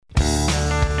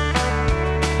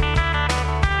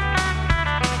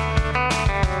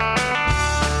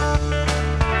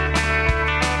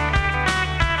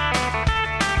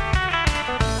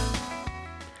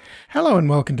Hello and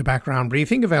welcome to Background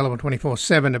Briefing, available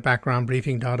 24/7 at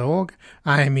backgroundbriefing.org.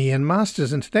 I am Ian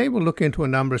Masters, and today we'll look into a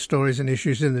number of stories and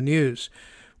issues in the news.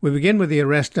 We begin with the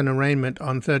arrest and arraignment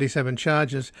on 37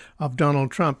 charges of Donald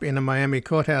Trump in a Miami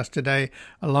courthouse today,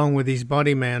 along with his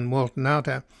body man, Walt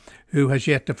Nauta, who has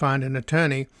yet to find an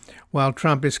attorney, while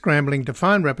Trump is scrambling to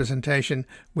find representation,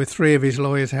 with 3 of his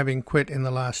lawyers having quit in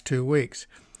the last 2 weeks.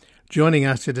 Joining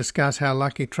us to discuss how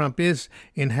lucky Trump is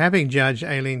in having Judge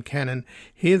Aileen Cannon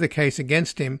hear the case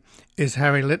against him is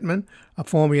Harry Litman, a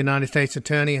former United States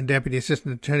Attorney and Deputy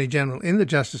Assistant Attorney General in the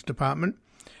Justice Department,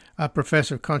 a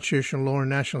professor of constitutional law and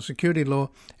national security law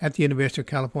at the University of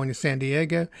California, San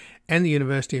Diego, and the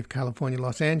University of California,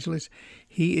 Los Angeles.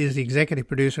 He is the executive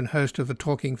producer and host of the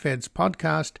Talking Feds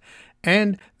podcast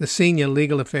and the senior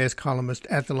legal affairs columnist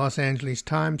at the Los Angeles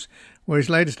Times, where his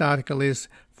latest article is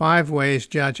 5 Ways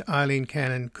Judge Aileen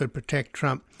Cannon Could Protect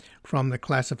Trump from the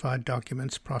Classified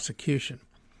Documents Prosecution.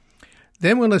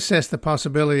 Then we'll assess the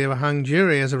possibility of a hung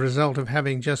jury as a result of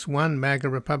having just one MAGA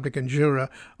Republican juror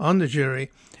on the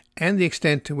jury, and the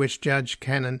extent to which Judge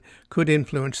Cannon could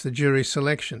influence the jury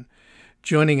selection.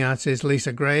 Joining us is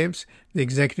Lisa Graves, the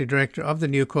Executive Director of the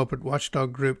new corporate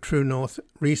watchdog group True North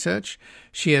Research.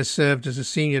 She has served as a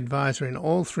senior advisor in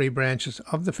all 3 branches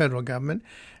of the federal government,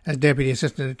 as Deputy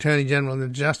Assistant Attorney General in the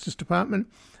Justice Department,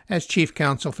 as Chief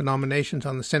Counsel for Nominations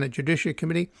on the Senate Judiciary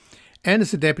Committee, and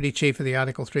as the Deputy Chief of the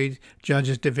Article 3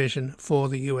 Judges Division for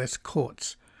the U.S.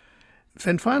 Courts.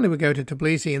 And finally, we go to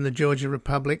Tbilisi in the Georgia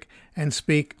Republic and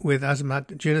speak with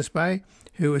Azamat Junisbai,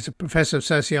 who is a professor of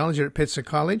sociology at Pitzer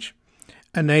College,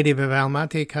 a native of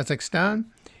Almaty, Kazakhstan.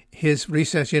 His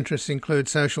research interests include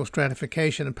social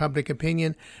stratification and public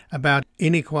opinion about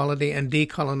inequality and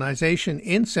decolonization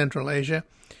in Central Asia,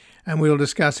 and we will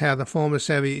discuss how the former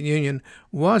Soviet Union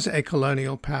was a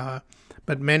colonial power,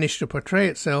 but managed to portray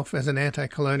itself as an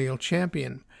anti-colonial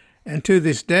champion. And to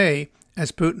this day,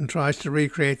 as Putin tries to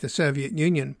recreate the Soviet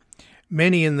Union,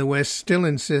 many in the West still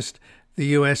insist the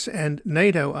US and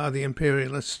NATO are the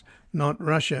imperialists, not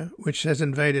Russia, which has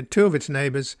invaded 2 of its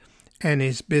neighbors and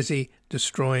is busy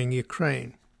destroying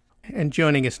Ukraine. And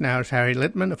joining us now is Harry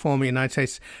Litman, a former United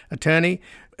States Attorney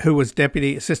who was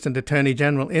Deputy Assistant Attorney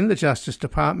General in the Justice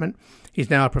Department. He's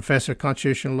now a professor of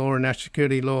constitutional law and national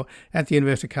security law at the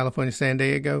University of California, San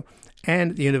Diego,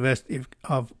 and the University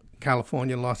of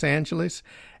California, Los Angeles.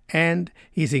 And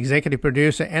he's the executive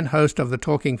producer and host of the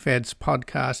Talking Feds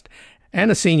podcast and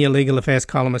a senior legal affairs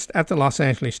columnist at the Los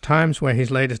Angeles Times, where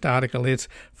his latest article is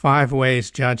 5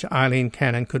 Ways Judge Aileen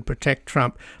Cannon Could Protect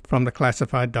Trump from the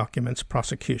Classified Documents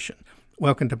Prosecution.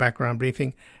 Welcome to Background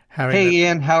Briefing, Harry. Hey,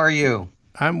 Ian, how are you?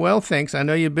 I'm well, thanks. I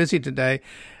know you're busy today,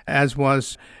 as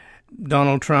was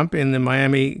Donald Trump in the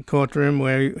Miami courtroom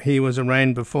where he was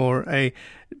arraigned before a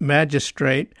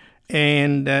magistrate.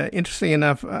 And interestingly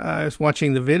enough, I was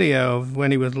watching the video of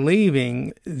when he was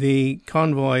leaving, the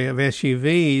convoy of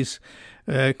SUVs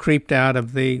creeped out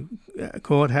of the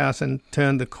courthouse and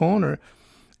turned the corner,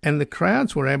 and the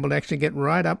crowds were able to actually get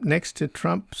right up next to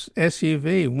Trump's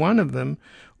SUV. One of them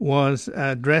was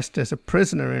dressed as a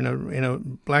prisoner in a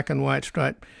black and white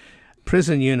striped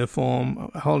prison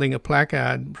uniform, holding a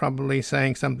placard, probably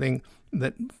saying something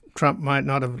that Trump might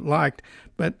not have liked.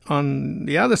 But on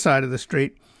the other side of the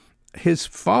street, his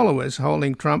followers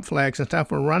holding Trump flags and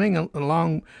stuff were running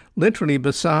along literally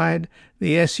beside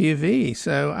the SUV.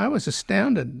 So I was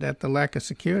astounded at the lack of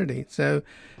security. So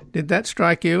did that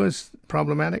strike you as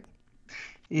problematic?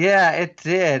 Yeah, it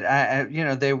did.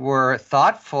 They were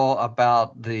thoughtful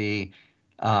about the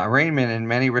arraignment in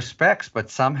many respects, but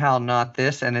somehow not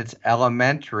this. And it's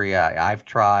elementary. I've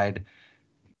tried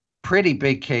pretty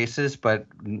big cases, but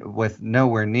with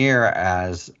nowhere near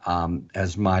as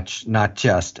much, not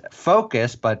just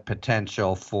focus, but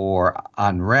potential for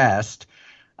unrest,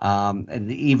 and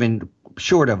even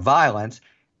short of violence.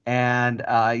 And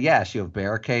yes, you have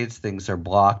barricades, things are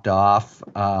blocked off.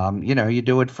 You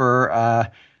do it for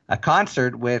a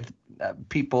concert with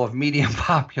people of medium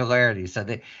popularity. So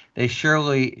they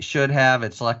surely should have.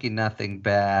 It's lucky nothing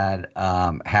bad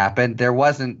happened. There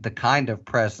wasn't the kind of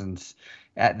presence.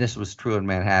 This was true in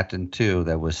Manhattan, too,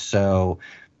 that was so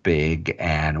big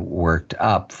and worked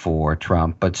up for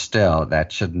Trump. But still,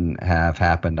 that shouldn't have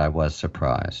happened. I was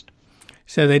surprised.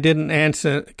 So they didn't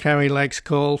answer Kari Lake's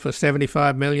call for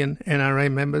 75 million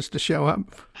NRA members to show up?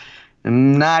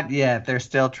 Not yet. They're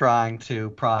still trying to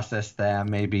process them,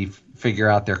 maybe figure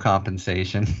out their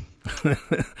compensation.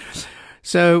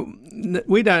 So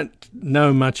we don't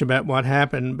know much about what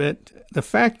happened, but the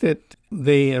fact that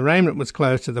the arraignment was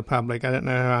closed to the public, I don't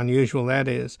know how unusual that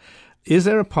is. Is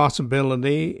there a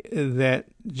possibility that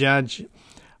Judge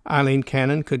Aileen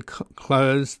Cannon could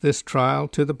close this trial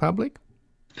to the public?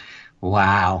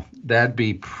 Wow, that'd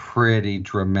be pretty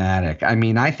dramatic. I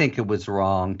mean, I think it was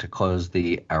wrong to close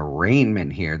the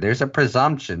arraignment here. There's a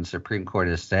presumption, Supreme Court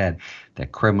has said,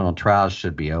 that criminal trials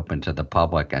should be open to the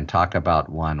public, and talk about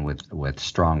one with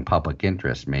strong public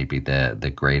interest, maybe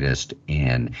the greatest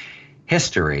in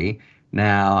history.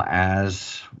 Now,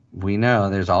 as we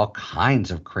know, there's all kinds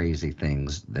of crazy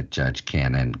things that Judge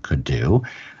Cannon could do.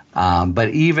 But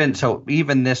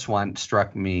even this one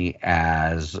struck me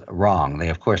as wrong.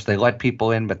 Of course, they let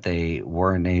people in, but they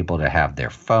weren't able to have their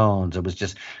phones. It was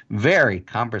just very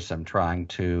cumbersome trying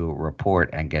to report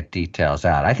and get details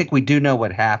out. I think we do know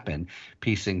what happened,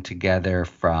 piecing together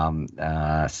from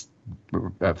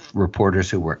reporters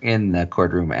who were in the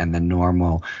courtroom and the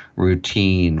normal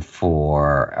routine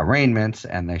for arraignments.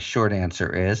 And the short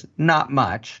answer is not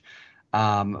much.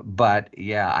 But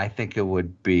yeah, I think it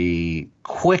would be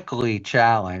quickly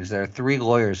challenged. There are three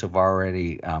lawyers who've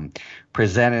already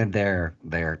presented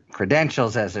their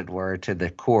credentials, as it were, to the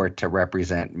court to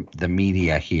represent the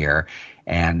media here,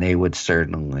 and they would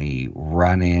certainly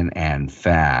run in and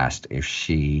fast if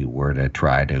she were to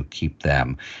try to keep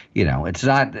them. It's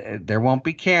not, there won't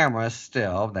be cameras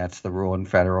still. That's the rule in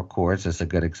federal courts. It's a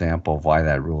good example of why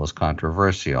that rule is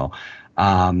controversial.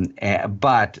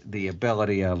 But the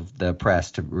ability of the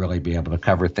press to really be able to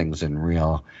cover things in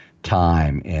real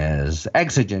time is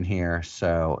exigent here.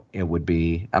 So it would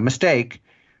be a mistake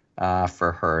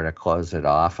for her to close it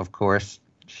off. Of course,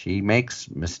 she makes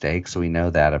mistakes. We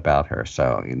know that about her.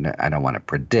 So I don't want to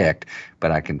predict,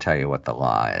 but I can tell you what the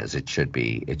law is. It should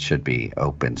be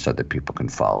open so that people can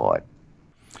follow it.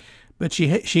 But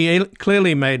she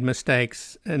clearly made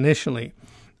mistakes initially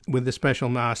with the special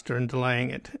master and delaying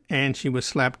it, and she was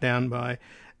slapped down by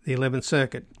the 11th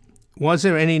Circuit. Was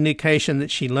there any indication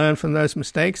that she learned from those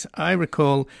mistakes? I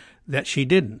recall that she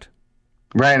didn't.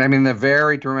 Right. I mean, the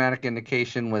very dramatic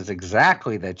indication was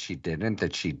exactly that she didn't,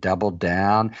 that she doubled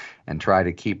down and tried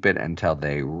to keep it until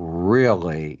they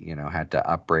really, had to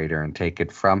upbraid her and take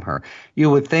it from her. You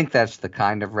would think that's the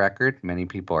kind of record, many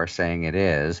people are saying it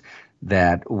is,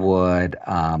 that would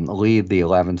lead the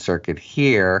 11th Circuit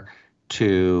here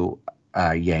to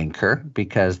yank her,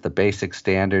 because the basic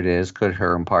standard is, could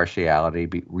her impartiality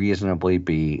reasonably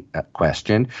be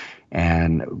questioned?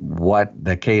 And what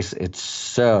the case, it's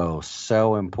so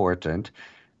important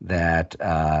that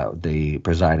the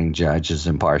presiding judge's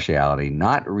impartiality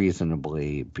not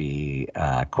reasonably be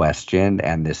questioned,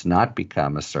 and this not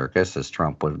become a circus, as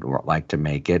Trump would like to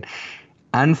make it.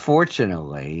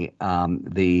 Unfortunately,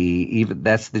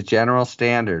 that's the general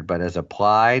standard, but as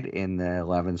applied in the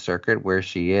 11th Circuit where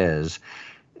she is,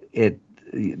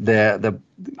 the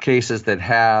cases that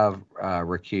have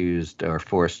recused or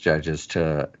forced judges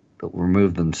to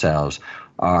remove themselves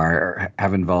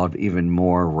have involved even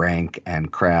more rank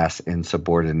and crass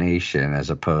insubordination as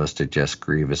opposed to just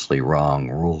grievously wrong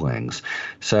rulings.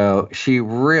 So she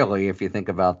really, if you think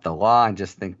about the law and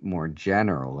just think more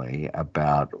generally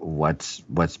about what's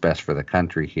best for the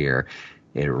country here,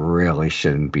 it really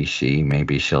shouldn't be she.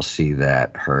 Maybe she'll see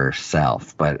that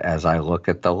herself. But as I look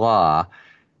at the law,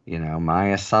 my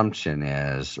assumption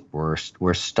is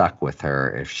we're stuck with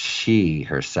her if she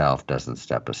herself doesn't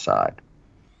step aside.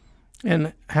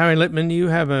 And Harry Litman, you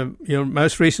have your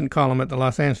most recent column at the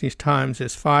Los Angeles Times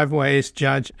is 5 Ways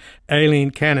Judge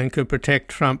Aileen Cannon Could Protect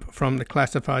Trump from the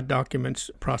Classified Documents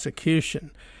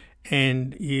Prosecution.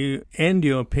 And you end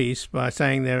your piece by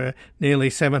saying there are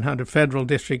nearly 700 federal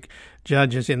district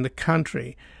judges in the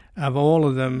country. Of all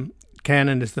of them,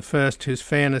 Cannon is the first whose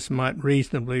fairness might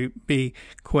reasonably be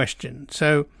questioned.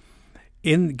 So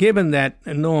given that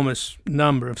enormous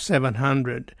number of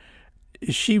 700,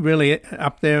 is she really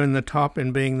up there in the top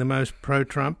in being the most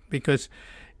pro-Trump? Because,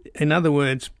 in other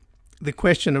words, the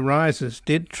question arises,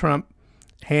 did Trump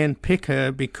handpick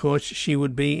her because she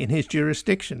would be in his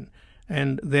jurisdiction?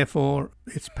 And therefore,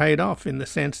 it's paid off in the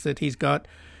sense that he's got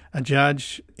a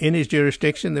judge in his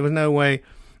jurisdiction. There was no way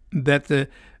that the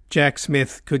Jack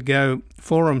Smith could go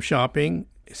forum shopping,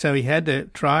 so he had to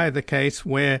try the case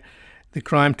where the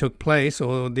crime took place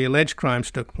or the alleged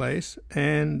crimes took place.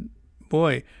 And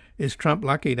boy, is Trump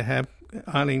lucky to have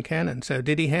Aileen Cannon. So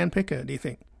did he handpick her, do you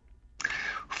think?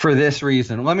 For this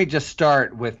reason, let me just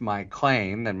start with my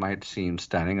claim that might seem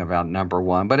stunning about number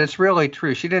one, but it's really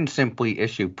true. She didn't simply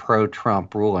issue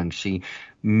pro-Trump rulings. She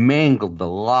mangled the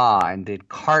law and did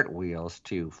cartwheels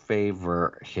to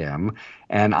favor him.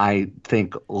 And I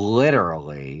think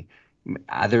literally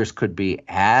others could be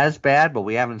as bad, but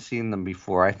we haven't seen them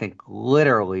before. I think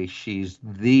literally she's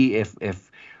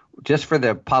if just for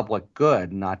the public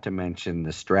good, not to mention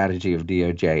the strategy of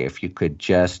DOJ, if you could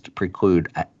just preclude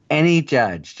any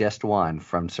judge, just one,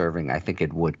 from serving, I think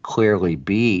it would clearly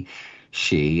be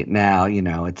she. Now,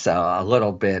 it's a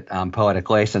little bit poetic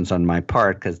license on my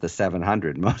part because the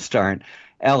 700 most aren't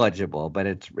eligible, but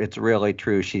it's really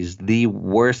true. She's the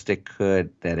worst it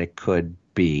could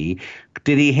be.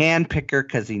 Did he handpick her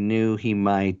because he knew he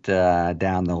might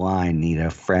down the line need a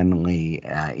friendly,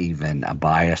 even a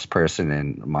biased person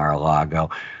in Mar-a-Lago?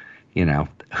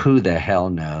 Who the hell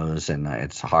knows? And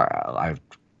it's hard. I've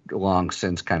long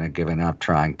since kind of given up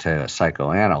trying to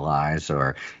psychoanalyze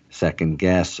or second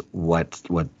guess what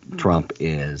Trump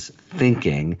is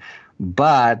thinking.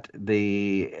 But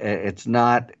it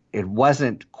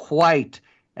wasn't quite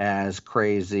as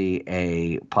crazy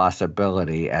a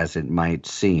possibility as it might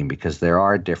seem, because there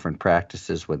are different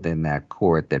practices within that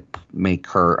court that make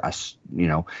her,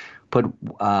 put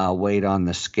weight on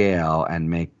the scale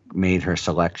and made her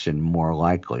selection more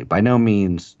likely. By no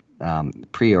means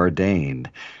preordained,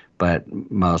 but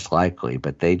most likely.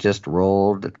 But they just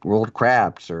rolled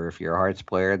craps, or if you're a hearts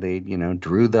player, they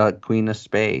drew the queen of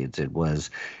spades. It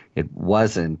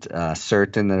wasn't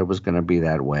certain that it was going to be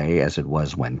that way as it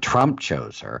was when Trump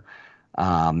chose her,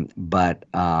 but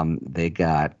they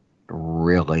got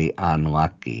really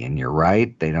unlucky. And you're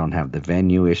right, they don't have the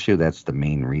venue issue. That's the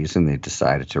main reason they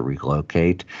decided to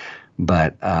relocate.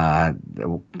 But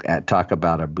talk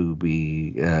about a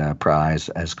booby prize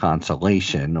as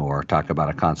consolation, or talk about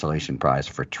a consolation prize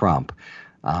for Trump.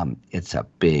 It's a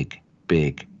big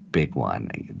one.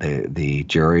 The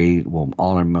jury will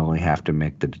ultimately have to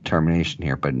make the determination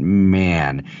here, but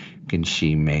man, can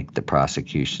she make the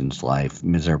prosecution's life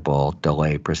miserable,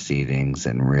 delay proceedings,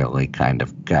 and really kind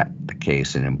of gut the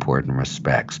case in important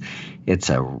respects. It's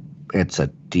a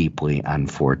deeply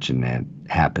unfortunate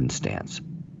happenstance.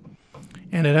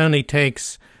 And it only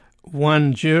takes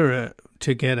one juror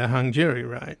to get a hung jury,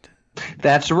 right?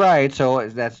 That's right. So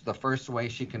that's the first way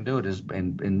she can do it is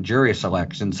in jury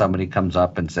selection. Somebody comes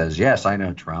up and says, yes, I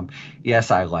know Trump.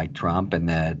 Yes, I like Trump. And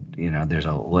there's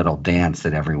a little dance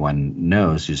that everyone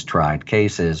knows who's tried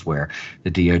cases where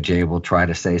the DOJ will try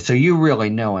to say, so you really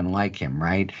know and like him,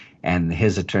 right? And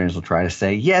his attorneys will try to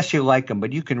say, yes, you like him,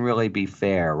 but you can really be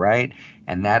fair, right?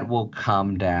 And that will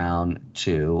come down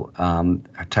to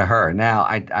her. Now,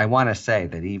 I want to say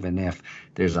that even if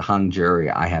there's a hung jury,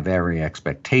 I have every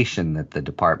expectation that the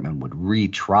department would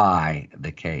retry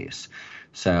the case.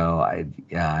 So,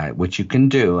 which you can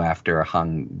do after a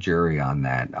hung jury on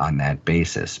that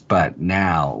basis. But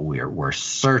now we're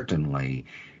certainly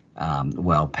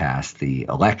well past the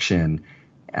election.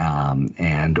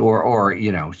 And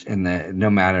no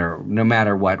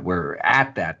matter what, we're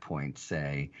at that point,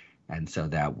 say, and so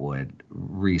that would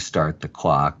restart the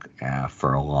clock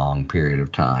for a long period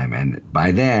of time. And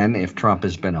by then, if Trump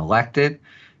has been elected,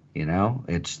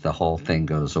 it's the whole thing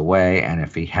goes away. And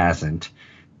if he hasn't,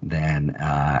 then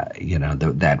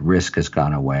that risk has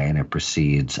gone away, and it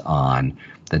proceeds on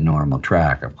the normal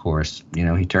track. Of course,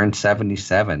 he turned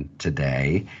 77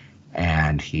 today.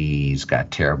 And he's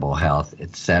got terrible health,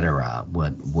 etc.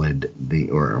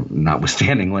 Or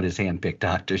notwithstanding what his handpicked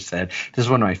doctor said, this is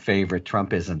one of my favorite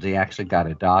Trumpisms. He actually got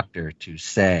a doctor to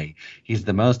say he's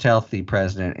the most healthy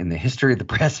president in the history of the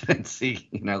presidency.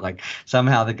 Like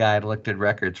somehow the guy had looked at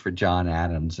records for John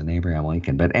Adams and Abraham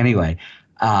Lincoln. But anyway,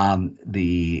 at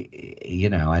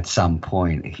some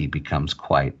point he becomes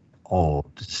quite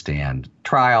old to stand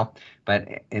trial.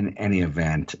 But in any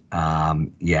event,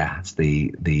 it's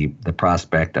the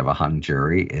prospect of a hung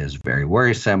jury is very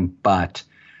worrisome, but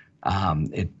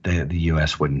the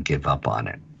U.S. wouldn't give up on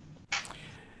it.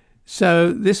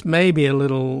 So this may be a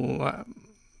little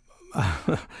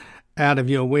out of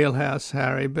your wheelhouse,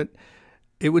 Harry, but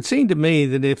it would seem to me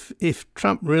that if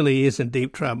Trump really is in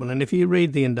deep trouble, and if you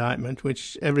read the indictment,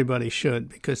 which everybody should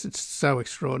because it's so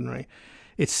extraordinary,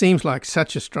 it seems like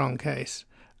such a strong case.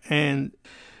 And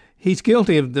he's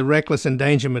guilty of the reckless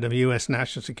endangerment of U.S.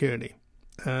 national security.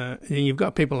 And you've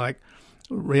got people like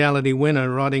Reality Winner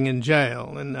rotting in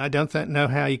jail, and I don't know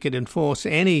how you could enforce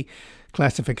any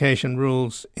classification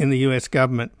rules in the U.S.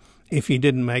 government if you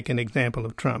didn't make an example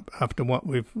of Trump after what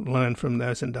we've learned from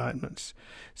those indictments.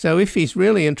 So if he's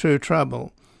really in true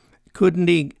trouble, couldn't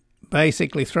he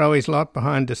basically throw his lot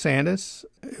behind DeSantis,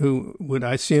 who would,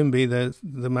 I assume, be the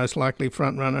most likely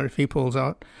front runner if he pulls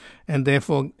out, and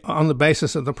therefore, on the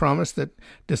basis of the promise that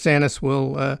DeSantis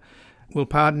will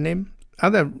pardon him?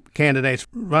 Other candidates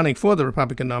running for the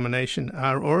Republican nomination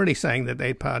are already saying that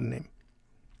they'd pardon him.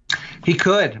 He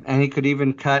could, and he could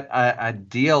even cut a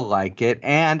deal like it.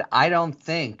 And I don't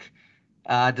think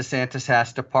DeSantis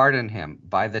has to pardon him.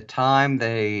 By the time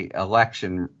the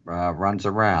election runs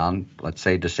around, let's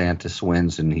say DeSantis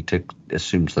wins and he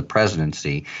assumes the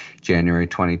presidency January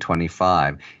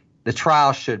 2025, the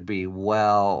trial should be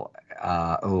well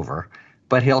over,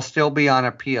 but he'll still be on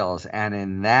appeals. And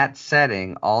in that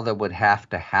setting, all that would have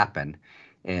to happen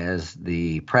is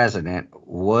the president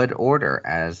would order,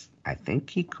 as I think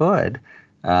he could.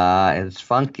 It's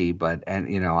funky, but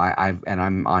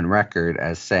I'm on record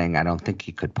as saying I don't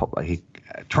think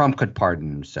Trump could pardon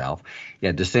himself.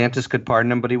 Yeah, DeSantis could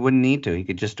pardon him, but he wouldn't need to. He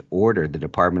could just order the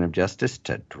Department of Justice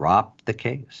to drop the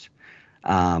case.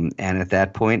 And at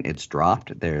that point, it's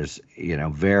dropped. There's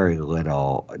very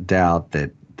little doubt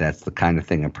that that's the kind of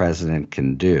thing a president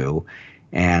can do.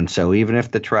 And so even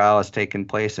if the trial has taken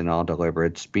place in all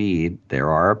deliberate speed,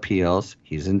 there are appeals.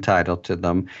 He's entitled to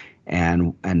them.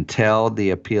 And until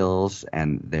the appeals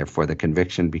and therefore the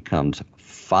conviction becomes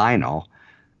final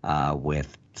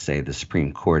with, say, the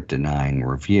Supreme Court denying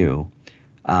review,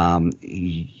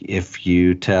 if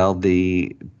you tell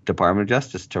the Department of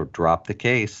Justice to drop the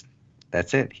case,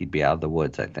 that's it. He'd be out of the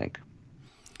woods, I think.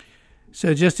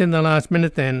 So just in the last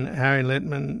minute then, Harry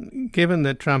Litman, given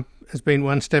that Trump has been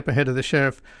one step ahead of the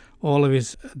sheriff all of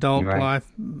his adult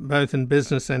life, both in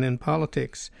business and in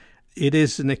politics, it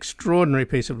is an extraordinary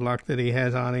piece of luck that he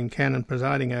has Eileen Cannon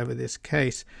presiding over this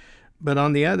case. But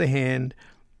on the other hand,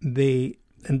 the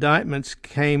indictments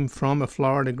came from a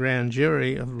Florida grand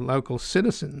jury of local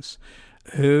citizens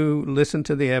who listened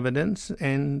to the evidence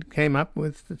and came up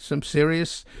with some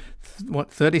serious,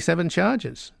 37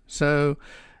 charges. So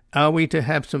are we to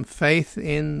have some faith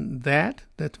in that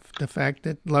the fact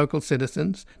that local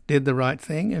citizens did the right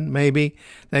thing, and maybe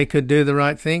they could do the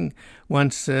right thing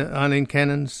once Eileen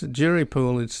Cannon's jury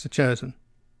pool is chosen?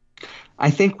 I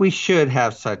think we should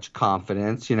have such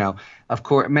confidence. Of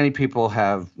course, many people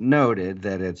have noted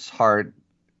that it's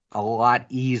a lot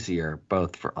easier,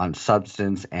 both on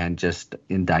substance and just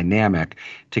in dynamic,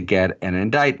 to get an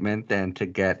indictment than to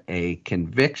get a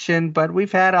conviction. But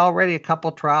we've had already a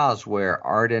couple trials where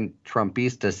ardent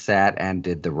Trumpistas sat and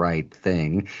did the right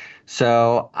thing.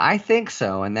 So I think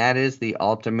so, and that is the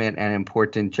ultimate and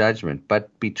important judgment.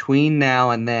 But between now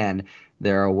and then,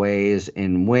 there are ways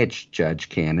in which Judge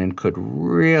Cannon could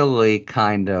really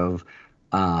kind of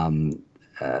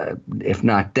if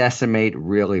not decimate,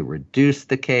 really reduce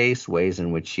the case, ways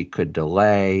in which she could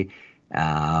delay,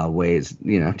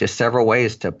 just several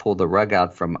ways to pull the rug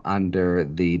out from under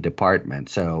the department.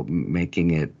 So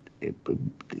making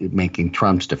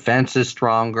Trump's defenses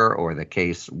stronger or the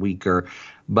case weaker.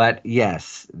 But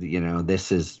yes,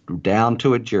 this is down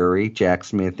to a jury. Jack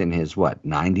Smith in his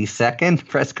 92nd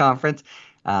press conference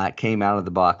came out of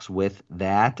the box with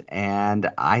that. And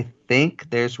I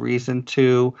think there's reason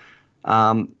to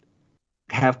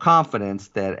have confidence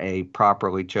that a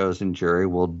properly chosen jury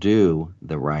will do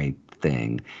the right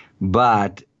thing.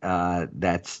 But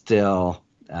that still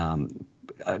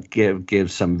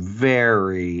gives some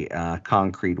very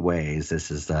concrete ways.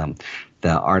 This is the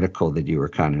article that you were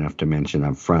kind enough to mention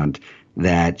up front,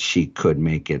 that she could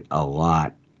make it a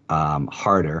lot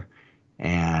harder,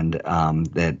 and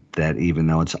that even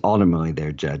though it's ultimately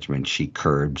their judgment, she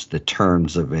curbs the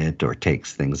terms of it or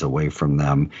takes things away from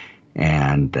them.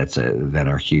 And that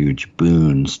are huge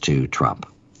boons to Trump.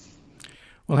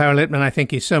 Well, Harry Litman, I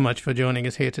thank you so much for joining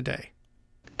us here today.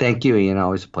 Thank you, Ian.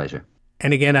 Always a pleasure.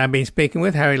 And again, I've been speaking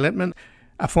with Harry Litman,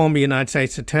 a former United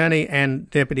States Attorney and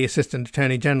Deputy Assistant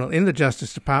Attorney General in the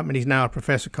Justice Department. He's now a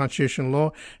professor of constitutional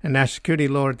law and national security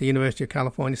law at the University of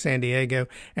California, San Diego,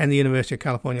 and the University of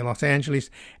California, Los Angeles,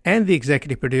 and the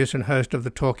executive producer and host of the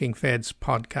Talking Feds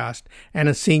podcast, and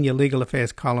a senior legal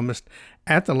affairs columnist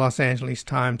at the Los Angeles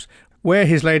Times, where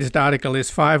his latest article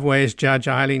is 5 Ways Judge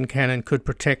Eileen Cannon Could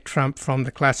Protect Trump from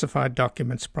the Classified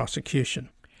Documents Prosecution.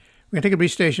 We're going to take a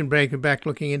brief station break. We're back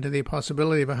looking into the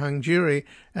possibility of a hung jury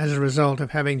as a result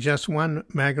of having just one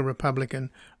MAGA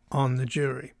Republican on the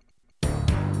jury.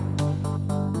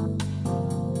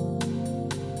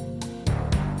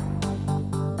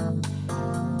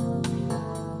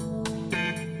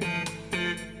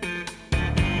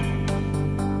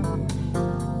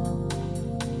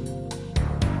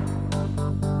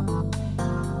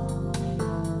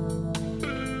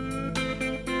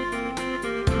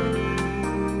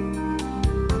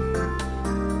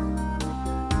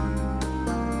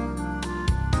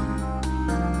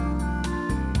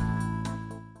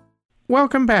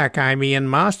 Welcome back. I'm Ian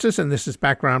Masters, and this is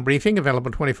Background Briefing,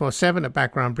 available 24/7 at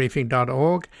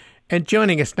backgroundbriefing.org. And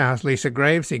joining us now is Lisa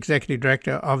Graves, the Executive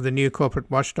Director of the new corporate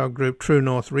watchdog group True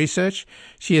North Research.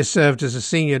 She has served as a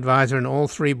senior advisor in all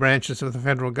three branches of the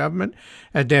federal government,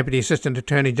 as Deputy Assistant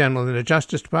Attorney General in the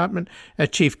Justice Department, as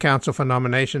Chief Counsel for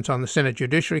Nominations on the Senate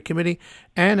Judiciary Committee,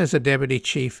 and as a Deputy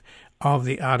Chief of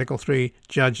the Article 3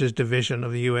 Judges Division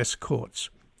of the U.S. Courts.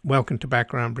 Welcome to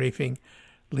Background Briefing,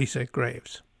 Lisa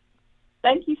Graves.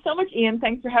 Thank you so much, Ian.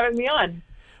 Thanks for having me on.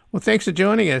 Well, thanks for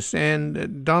joining us.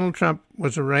 And Donald Trump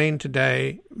was arraigned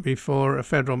today before a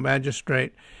federal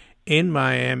magistrate in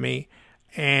Miami,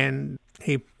 and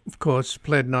he, of course,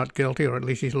 pled not guilty, or at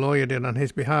least his lawyer did on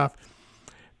his behalf.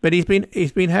 But he's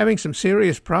been having some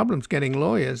serious problems getting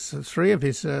lawyers. Three of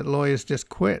his lawyers just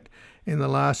quit in the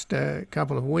last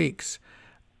couple of weeks,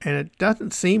 and it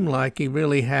doesn't seem like he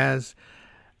really has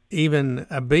even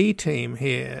a B team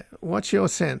here. What's your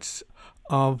sense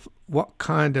of what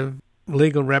kind of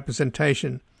legal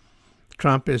representation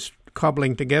Trump is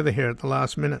cobbling together here at the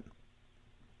last minute?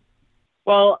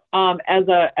 Well, as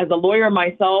a lawyer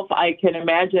myself, I can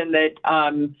imagine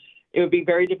that it would be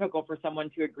very difficult for someone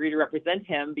to agree to represent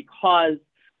him because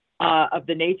of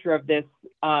the nature of this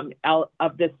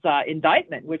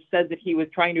indictment, which says that he was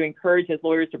trying to encourage his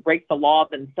lawyers to break the law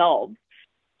themselves,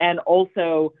 and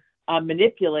also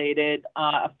manipulated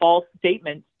a false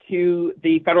statement to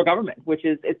the federal government, which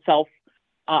is itself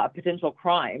a potential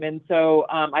crime. And so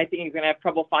I think he's going to have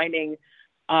trouble finding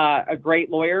a great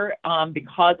lawyer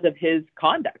because of his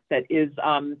conduct that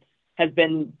has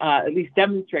been at least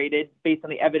demonstrated based on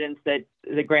the evidence that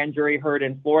the grand jury heard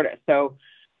in Florida. So,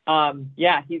 he's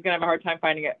going to have a hard time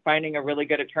finding a really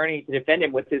good attorney to defend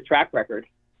him with his track record.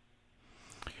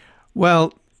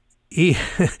 Well, he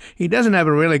doesn't have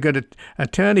a really good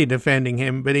attorney defending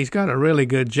him, but he's got a really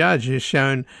good judge who's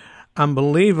shown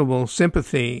unbelievable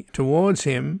sympathy towards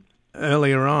him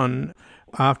earlier on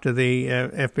after the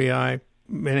FBI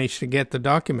managed to get the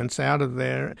documents out of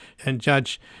there. And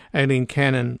Judge Aileen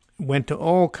Cannon went to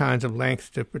all kinds of lengths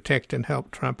to protect and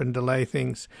help Trump and delay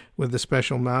things with the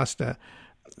special master.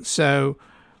 So,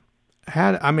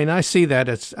 I see that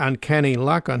as uncanny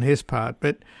luck on his part,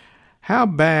 but how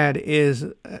bad is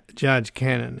Judge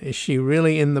Cannon? Is she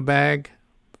really in the bag?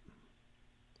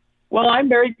 Well, I'm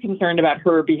very concerned about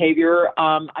her behavior.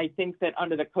 I think that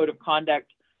under the Code of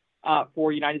Conduct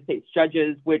for United States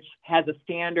judges, which has a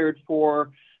standard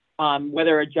for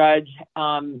whether a judge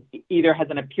either has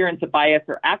an appearance of bias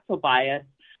or actual bias,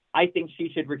 I think she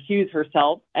should recuse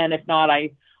herself. And if not,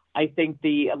 I think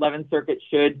the 11th Circuit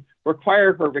should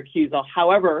require her recusal.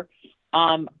 However,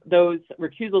 those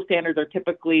recusal standards are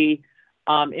typically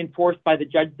enforced by the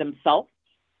judge themselves.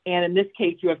 And in this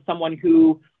case, you have someone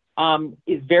who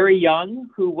is very young,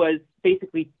 who was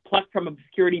basically plucked from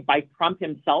obscurity by Trump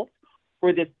himself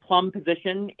for this plum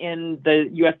position in the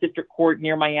U.S. District Court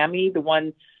near Miami, the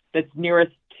one that's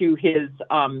nearest to his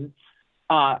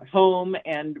home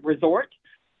and resort.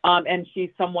 And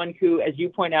she's someone who, as you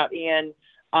point out, Ian,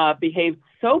 behaved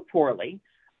so poorly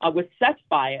with such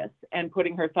bias and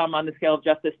putting her thumb on the scale of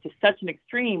justice to such an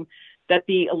extreme that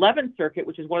the 11th Circuit,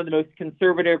 which is one of the most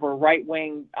conservative or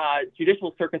right-wing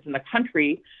judicial circuits in the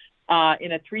country,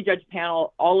 in a three-judge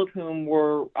panel, all of whom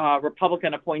were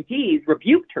Republican appointees,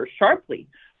 rebuked her sharply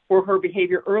for her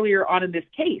behavior earlier on in this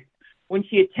case when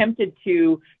she attempted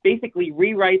to basically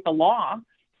rewrite the law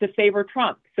to favor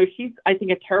Trump. So she's, I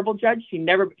think, a terrible judge. She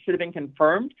never should have been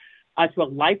confirmed to a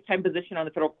lifetime position on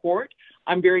the federal court.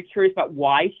 I'm very curious about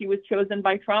why she was chosen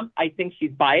by Trump. I think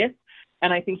she's biased,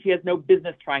 and I think she has no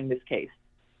business trying this case.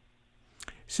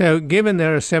 So given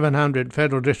there are 700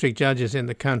 federal district judges in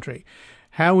the country,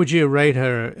 how would you rate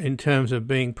her in terms of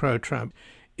being pro-Trump?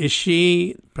 Is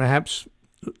she perhaps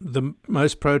the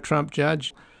most pro-Trump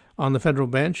judge on the federal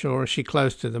bench, or is she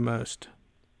close to the most?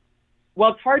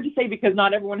 Well, it's hard to say because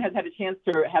not everyone has had a chance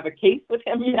to have a case with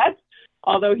him yet,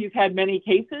 although he's had many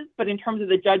cases. But in terms of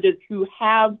the judges who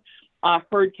have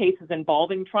heard cases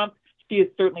involving Trump, she is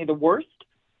certainly the worst.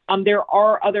 There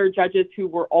are other judges who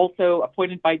were also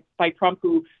appointed by Trump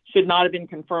who should not have been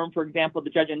confirmed. For example, the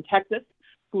judge in Texas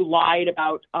who lied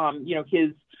about,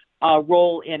 his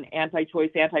role in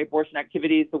anti-choice, anti-abortion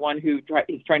activities, the one who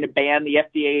is trying to ban the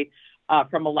FDA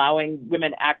from allowing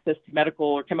women access to medical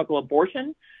or chemical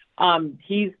abortion.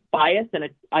 He's biased and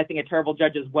I think a terrible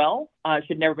judge as well,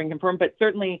 should never have been confirmed. But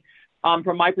certainly,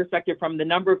 from my perspective, from the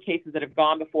number of cases that have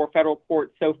gone before federal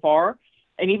courts so far,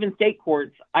 and even state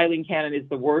courts, Aileen Cannon is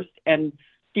the worst. And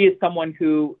she is someone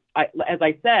who, as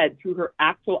I said, through her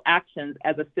actual actions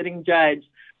as a sitting judge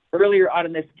earlier on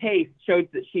in this case, showed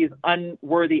that she is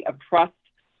unworthy of trust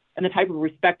and the type of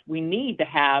respect we need to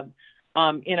have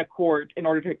in a court in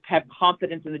order to have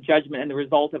confidence in the judgment and the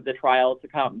result of the trial to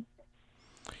come.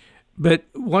 But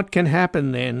what can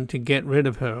happen then to get rid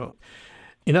of her?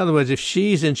 In other words, if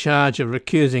she's in charge of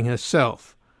recusing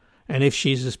herself, and if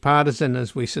she's as partisan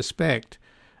as we suspect,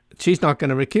 she's not going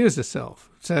to recuse herself.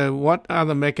 So what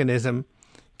other mechanism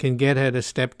can get her to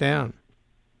step down?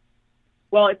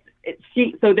 Well,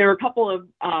 so there are a couple of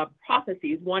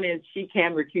processes. One is she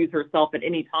can recuse herself at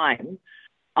any time.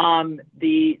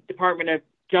 The Department of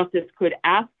Justice could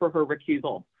ask for her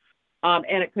recusal,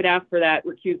 and it could ask for that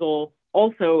recusal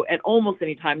also at almost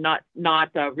any time, not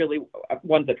really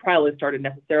once the trial is started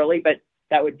necessarily, but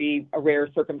that would be a rare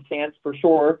circumstance for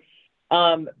sure.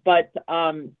 But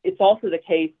it's also the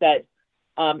case that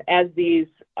as these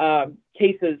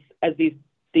cases, as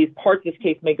these parts of this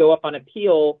case may go up on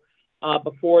appeal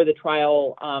before the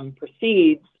trial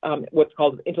proceeds, what's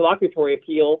called interlocutory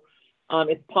appeal,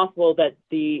 it's possible that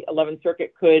the 11th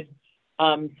Circuit could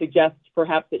suggest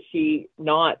perhaps that she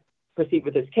not proceed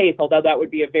with this case, although that would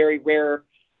be a very rare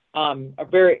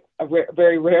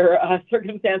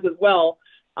circumstance as well.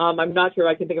 I'm not sure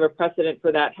I can think of a precedent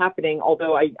for that happening,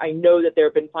 although I know that there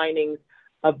have been findings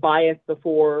of bias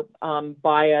before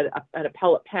by an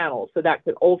appellate panel, so that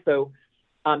could also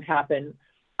happen.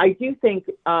 I do think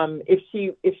if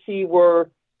she were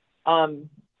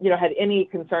had any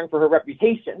concern for her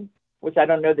reputation, which I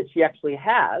don't know that she actually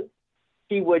has,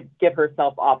 she would get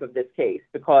herself off of this case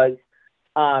because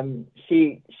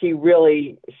she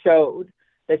really showed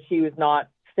that she was not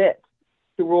fit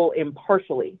to rule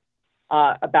impartially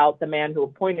about the man who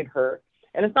appointed her.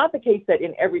 And it's not the case that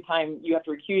in every time you have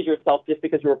to recuse yourself just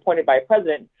because you were appointed by a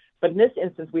president, but in this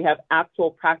instance, we have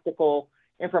actual practical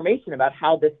information about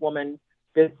how this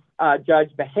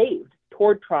judge behaved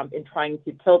toward Trump in trying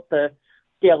to tilt the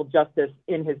scale of justice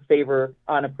in his favor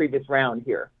on a previous round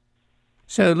here.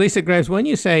 So, Lisa Graves, when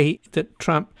you say that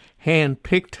Trump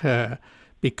handpicked her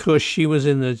because she was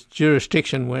in the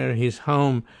jurisdiction where his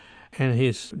home and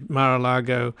his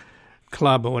Mar-a-Lago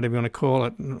club, or whatever you want to call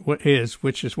it, is,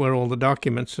 which is where all the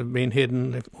documents have been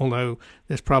hidden, although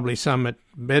there's probably some at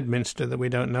Bedminster that we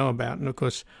don't know about. And, of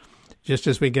course, just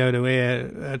as we go to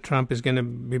air, Trump is going to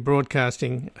be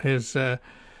broadcasting his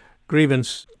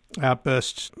grievance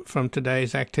outbursts from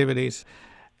today's activities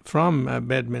from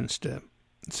Bedminster.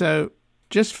 So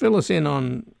just fill us in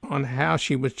on how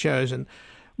she was chosen,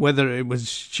 whether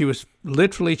she was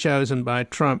literally chosen by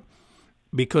Trump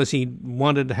because he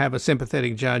wanted to have a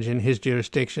sympathetic judge in his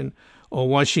jurisdiction, or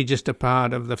was she just a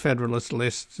part of the Federalist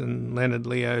lists and Leonard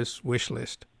Leo's wish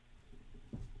list?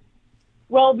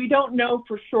 Well, we don't know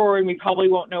for sure, and we probably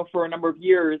won't know for a number of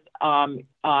years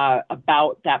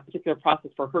about that particular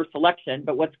process for her selection.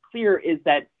 But what's clear is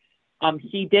that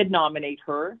he did nominate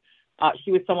her.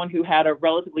 She was someone who had a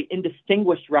relatively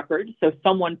indistinguished record, so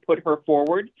someone put her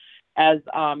forward as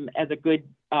a good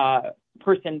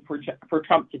person for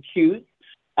Trump to choose.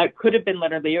 It could have been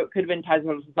Leonard Leo, it could have been Ties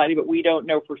to Society, but we don't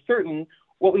know for certain.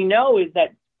 What we know is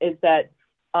that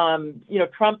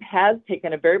Trump has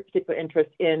taken a very particular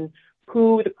interest in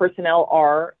who the personnel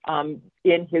are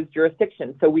in his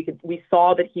jurisdiction. So we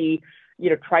saw that he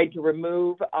tried to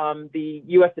remove the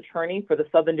U.S. attorney for the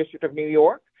Southern District of New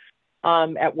York.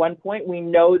 At one point, we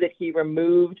know that he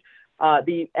removed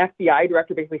the FBI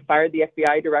director, basically fired the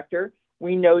FBI director.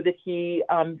 We know that he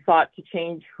sought to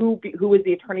change who was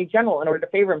the attorney general in order to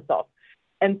favor himself.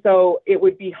 And so it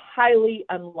would be highly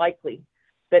unlikely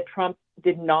that Trump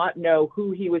did not know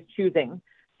who he was choosing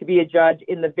to be a judge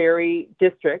in the very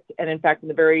district, and in fact, in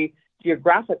the very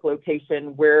geographic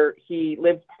location where he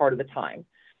lived part of the time.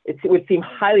 It would seem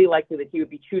highly likely that he would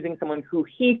be choosing someone who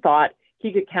he thought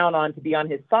he could count on to be on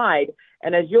his side.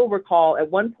 And as you'll recall,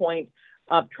 at one point,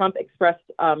 Trump expressed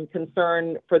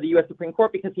concern for the U.S. Supreme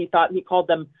Court because he called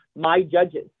them my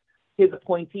judges, his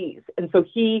appointees. And so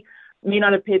he may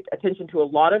not have paid attention to a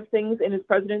lot of things in his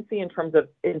presidency in terms of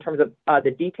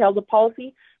the details of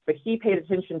policy, but he paid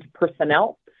attention to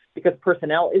personnel because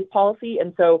personnel is policy.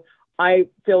 And so I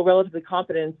feel relatively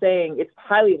confident in saying it's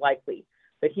highly likely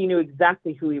that he knew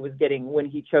exactly who he was getting when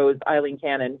he chose Eileen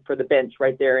Cannon for the bench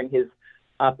right there in his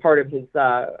part of his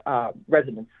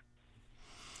residence.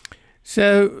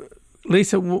 So,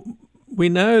 Lisa, we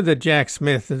know that Jack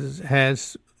Smith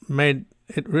has made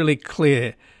it really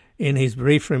clear in his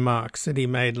brief remarks that he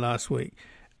made last week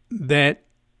that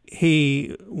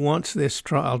he wants this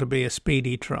trial to be a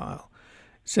speedy trial.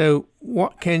 So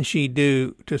what can she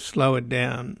do to slow it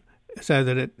down so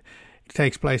that it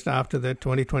takes place after the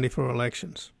 2024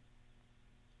 elections?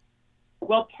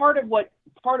 Well, part of what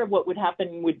would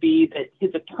happen would be that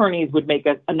his attorneys would make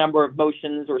a number of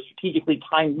motions or strategically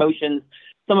timed motions,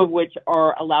 some of which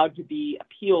are allowed to be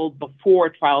appealed before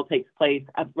trial takes place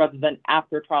rather than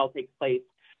after trial takes place.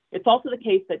 It's also the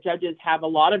case that judges have a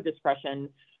lot of discretion,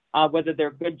 whether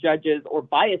they're good judges or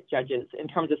biased judges, in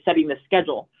terms of setting the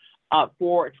schedule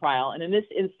for a trial. And in this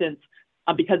instance,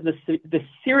 because of the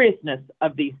seriousness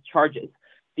of these charges,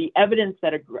 the evidence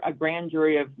that a grand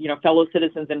jury of fellow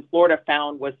citizens in Florida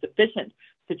found was sufficient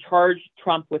to charge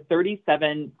Trump with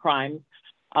 37 crimes,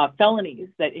 felonies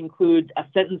that include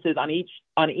sentences on each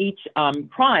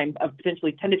crime of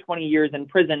potentially 10 to 20 years in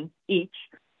prison each,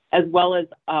 as well as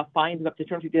fines of up to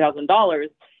 $250,000.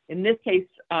 In this case,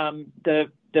 the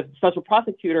special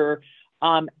prosecutor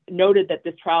noted that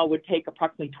this trial would take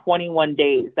approximately 21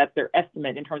 days. That's their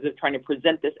estimate in terms of trying to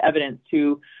present this evidence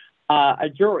to a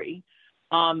jury.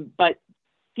 But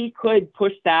he could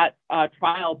push that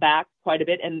trial back quite a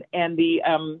bit, and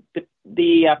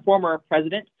the former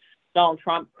president, Donald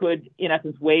Trump, could, in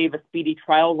essence, waive a speedy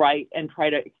trial right and try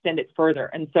to extend it further.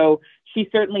 And so she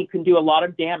certainly can do a lot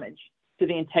of damage to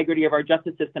the integrity of our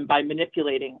justice system by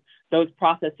manipulating those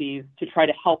processes to try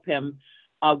to help him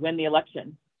win the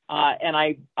election.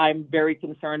 And I'm very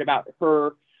concerned about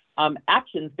her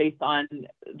actions based on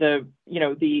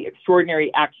the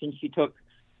extraordinary action she took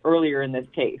earlier in this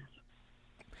case.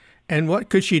 And what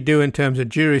could she do in terms of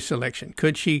jury selection?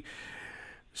 Could she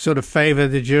sort of favor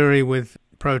the jury with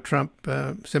pro-Trump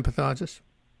sympathizers?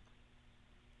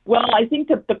 Well, I think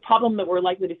that the problem that we're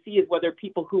likely to see is whether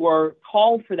people who are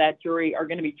called for that jury are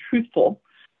going to be truthful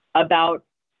about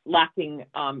lacking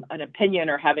an opinion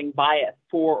or having bias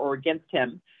for or against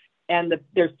him. And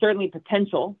there's certainly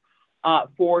potential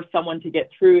for someone to get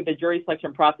through the jury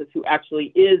selection process who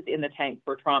actually is in the tank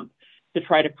for Trump to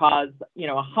try to cause,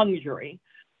 a hung jury.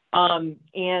 And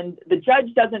the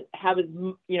judge doesn't have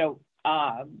the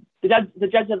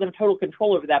judge doesn't have total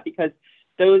control over that, because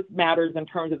those matters in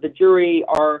terms of the jury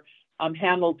are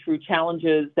handled through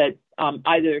challenges that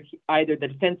either the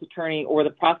defense attorney or the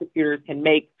prosecutors can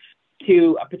make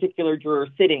to a particular juror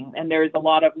sitting. And there's a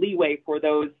lot of leeway for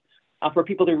those, for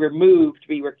people to be removed, to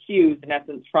be recused, in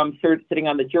essence, from sitting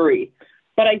on the jury.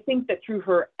 But I think that through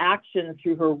her actions,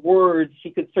 through her words,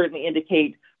 she could certainly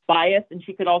indicate bias, and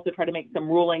she could also try to make some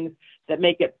rulings that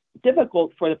make it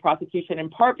difficult for the prosecution, in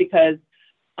part because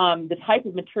the type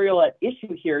of material at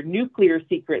issue here, nuclear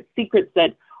secrets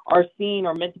that are seen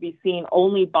or meant to be seen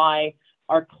only by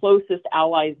our closest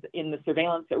allies in the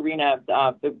surveillance arena,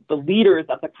 the leaders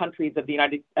of the countries of the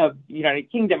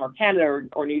United Kingdom or Canada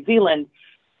or New Zealand,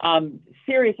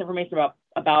 serious information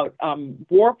about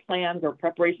war plans or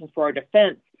preparations for our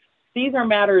defense. These are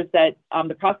matters that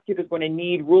the prosecutor is going to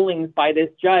need rulings by this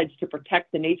judge to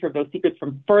protect the nature of those secrets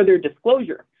from further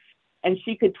disclosure. And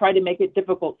she could try to make it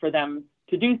difficult for them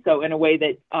to do so in a way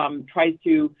that tries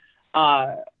to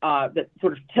that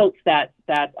sort of tilts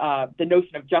the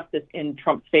notion of justice in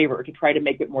Trump's favor, to try to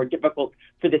make it more difficult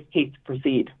for this case to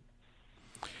proceed.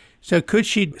 So could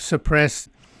she suppress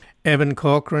Evan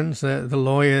Corcoran's, the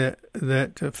lawyer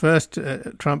that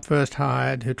Trump first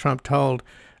hired, who Trump told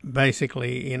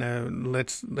basically,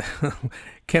 let's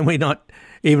can we not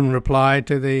even reply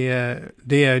to the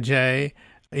DOJ?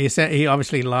 He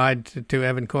obviously lied to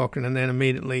Evan Corcoran, and then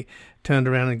immediately turned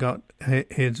around and got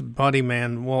his body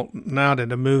man, Walt Nauder,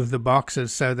 to move the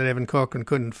boxes so that Evan Corcoran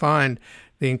couldn't find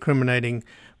the incriminating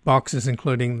boxes,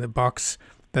 including the box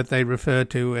that they refer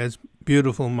to as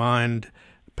Beautiful Mind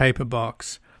paper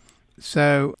box.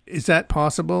 So is that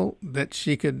possible, that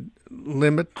she could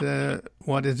limit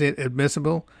what is it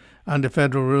admissible under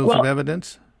federal rules of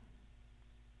evidence?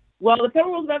 Well, the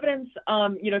federal rules of evidence,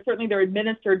 certainly they're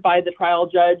administered by the trial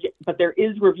judge, but there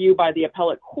is review by the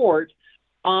appellate court.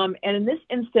 And in this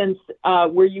instance,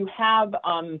 where you have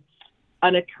an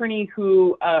attorney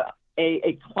who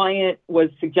a client was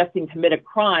suggesting commit a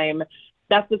crime,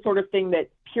 that's the sort of thing that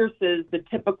pierces the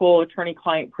typical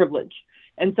attorney-client privilege.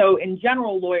 And so in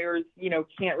general, lawyers,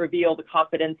 can't reveal the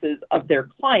confidences of their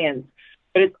clients,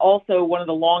 but it's also one of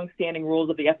the long-standing rules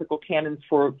of the ethical canons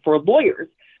for lawyers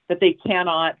that they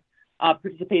cannot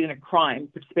participate in a crime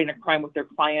with their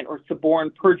client, or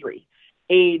suborn perjury,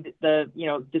 aid the,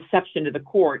 deception to the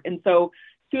court. And so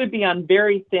she would be on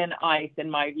very thin ice, in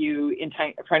my view, in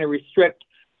trying to restrict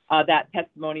that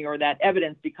testimony or that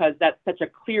evidence, because that's such a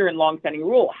clear and long-standing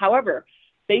rule. However,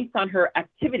 based on her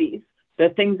activities, the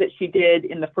things that she did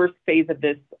in the first phase of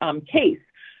this case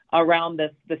around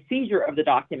the seizure of the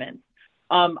documents,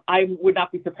 I would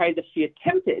not be surprised if she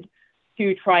attempted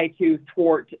to try to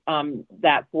thwart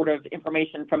that sort of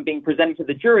information from being presented to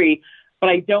the jury. But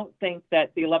I don't think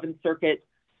that the 11th Circuit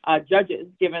judges,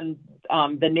 given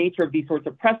the nature of these sorts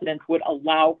of precedents, would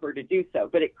allow her to do so.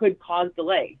 But it could cause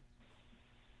delay.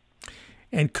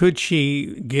 And could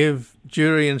she give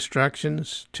jury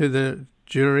instructions to the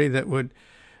jury that would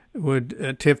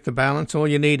would tip the balance. All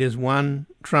you need is one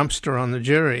Trumpster on the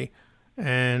jury,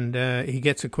 and he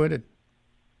gets acquitted.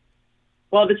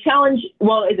 Well, the challenge,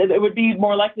 it would be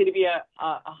more likely to be a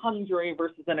hung jury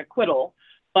versus an acquittal.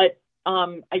 But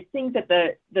I think that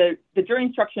the jury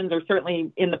instructions are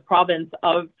certainly in the province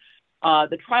of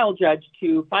the trial judge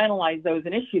to finalize those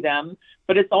and issue them.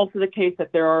 But it's also the case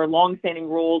that there are longstanding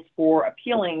rules for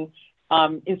appealing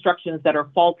instructions that are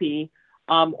faulty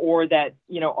or that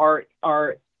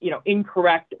are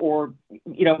incorrect or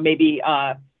maybe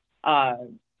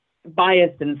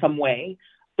biased in some way.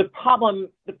 The problem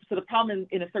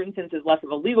in a certain sense is less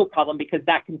of a legal problem because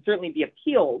that can certainly be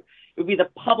appealed. It would be the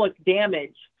public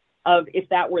damage of if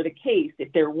that were the case,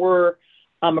 if there were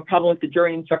a problem with the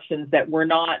jury instructions that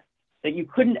you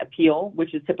couldn't appeal,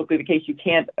 which is typically the case. You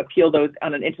can't appeal those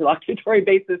on an interlocutory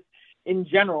basis in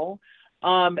general.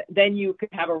 Then you could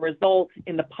have a result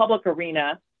in the public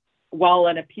arena while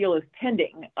an appeal is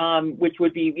pending, which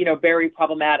would be, very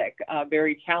problematic,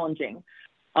 very challenging.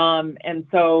 And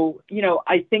so,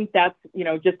 I think that's,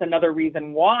 just another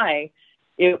reason why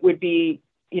it would be,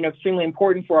 extremely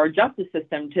important for our justice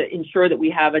system to ensure that we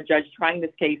have a judge trying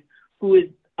this case who is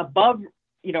above,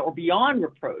 or beyond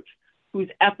reproach, whose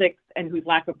ethics and whose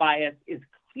lack of bias is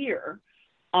clear,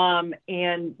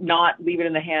 and not leave it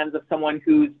in the hands of someone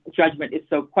whose judgment is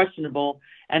so questionable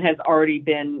and has already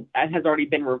been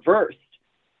reversed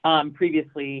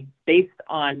previously based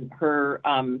on her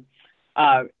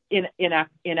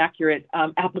inaccurate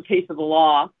application of the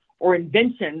law or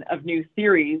invention of new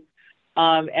theories,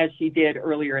 as she did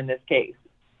earlier in this case.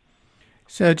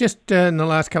 So just in the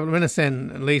last couple of minutes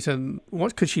then, Lisa,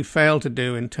 what could she fail to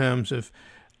do in terms of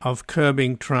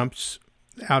curbing Trump's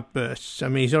outbursts? I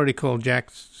mean, he's already called Jack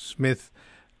Smith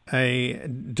a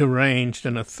deranged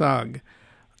and a thug.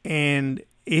 And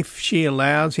if she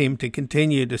allows him to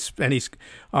continue to, and he's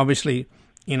obviously,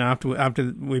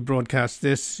 after we broadcast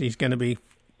this, he's going to be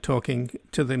talking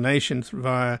to the nations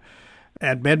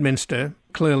at Bedminster.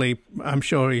 Clearly, I'm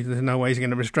sure there's no way he's going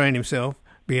to restrain himself,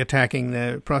 be attacking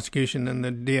the prosecution and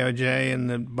the DOJ and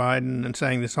the Biden and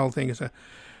saying this whole thing is a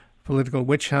political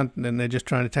witch hunt and they're just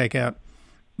trying to take out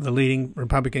the leading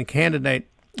Republican candidate.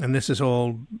 And this is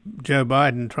all Joe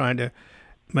Biden trying to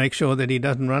make sure that he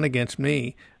doesn't run against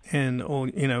me and,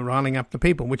 riling up the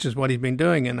people, which is what he's been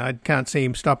doing. And I can't see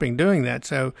him stopping doing that.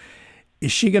 So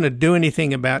is she going to do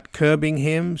anything about curbing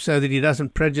him so that he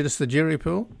doesn't prejudice the jury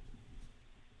pool?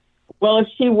 Well, if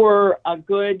she were a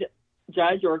good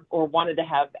judge or wanted to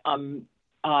have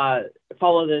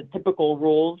follow the typical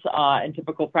rules and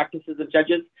typical practices of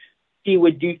judges, she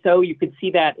would do so. You could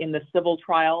see that in the civil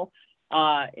trial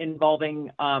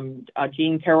involving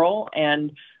Jean Carroll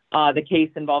and the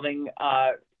case involving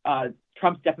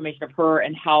Trump's defamation of her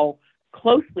and how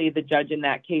closely the judge in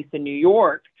that case in New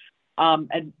York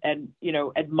admonished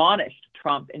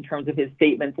Trump in terms of his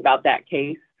statements about that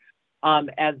case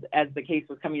as the case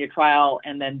was coming to trial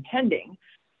and then pending.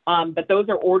 But those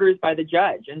are orders by the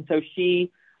judge. And so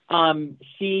she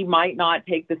might not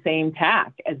take the same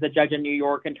tack as the judge in New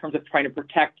York in terms of trying to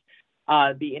protect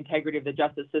the integrity of the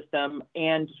justice system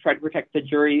and to try to protect the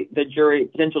jury,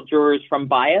 potential jurors from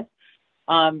bias.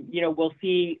 We'll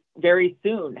see very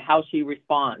soon how she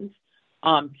responds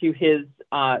to his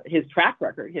track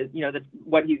record,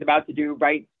 what he's about to do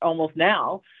right almost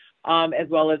now, as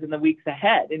well as in the weeks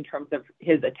ahead in terms of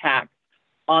his attacks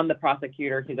on the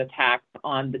prosecutor, his attacks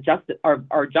on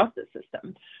our justice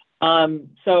system.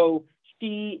 So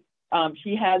she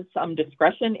has some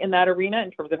discretion in that arena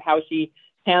in terms of how she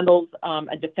handles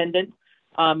a defendant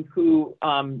who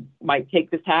might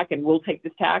take this tack and will take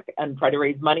this tack and try to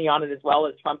raise money on it as well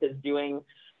as Trump is doing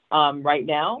right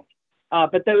now.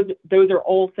 But those are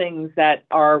all things that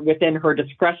are within her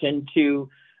discretion to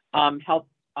help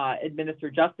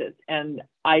administer justice. And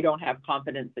I don't have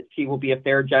confidence that she will be a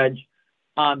fair judge.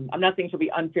 I'm not saying she'll be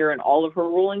unfair in all of her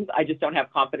rulings. I just don't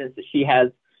have confidence that she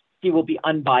will be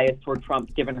unbiased toward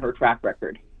Trump given her track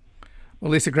record.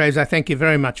 Well, Lisa Graves, I thank you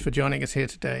very much for joining us here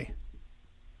today.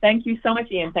 Thank you so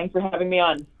much, Ian. Thanks for having me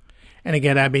on. And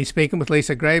again, I've been speaking with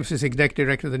Lisa Graves, who's Executive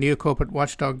Director of the new corporate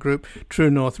watchdog group,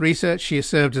 True North Research. She has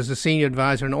served as a senior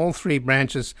advisor in all three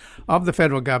branches of the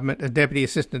federal government, as Deputy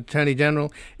Assistant Attorney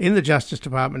General in the Justice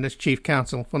Department, as Chief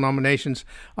Counsel for Nominations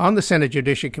on the Senate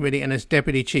Judiciary Committee, and as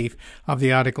Deputy Chief of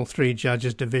the Article 3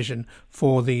 Judges Division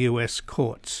for the U.S.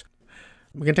 Courts.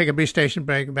 We're going to take a brief station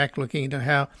break, back looking into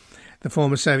how the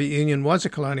former Soviet Union was a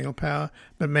colonial power,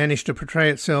 but managed to portray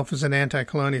itself as an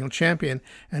anti-colonial champion.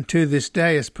 And to this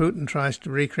day, as Putin tries to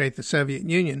recreate the Soviet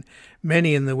Union,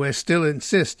 many in the West still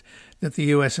insist that the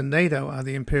US and NATO are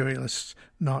the imperialists,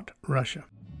 not Russia.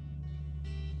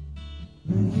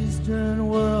 The Eastern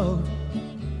world,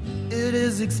 it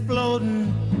is exploding,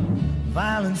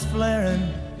 violence flaring,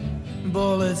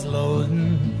 bullets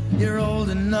loading. You're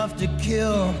old enough to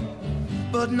kill,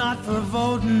 but not for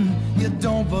voting. You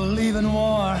don't believe in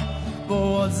war, but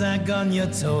what's that gun you're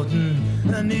toting?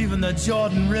 And even the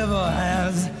Jordan River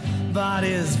has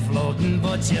bodies floating.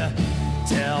 But you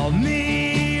tell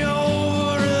me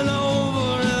over and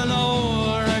over and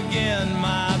over again,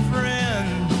 my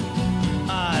friend,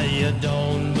 you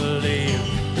don't believe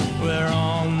we're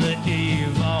on the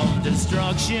eve of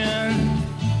destruction.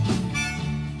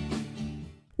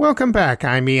 Welcome back.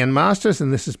 I'm Ian Masters,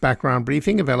 and this is Background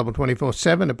Briefing, available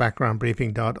 24/7 at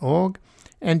backgroundbriefing.org.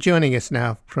 And joining us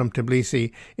now from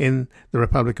Tbilisi in the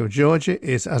Republic of Georgia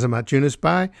is Azamat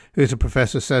Junisbai, who's a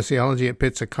professor of sociology at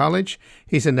Pitzer College.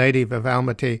 He's a native of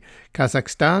Almaty,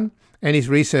 Kazakhstan, and his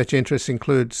research interests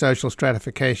include social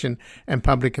stratification and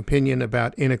public opinion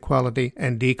about inequality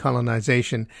and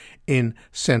decolonization in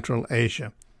Central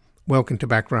Asia. Welcome to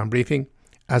Background Briefing,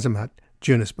 Azamat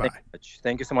Junisbai.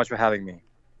 Thank you so much for having me.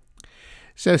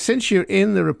 So since you're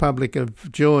in the Republic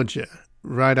of Georgia,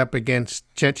 right up against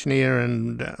Chechnya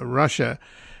and Russia,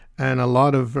 and a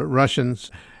lot of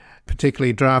Russians,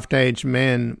 particularly draft-age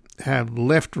men, have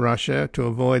left Russia to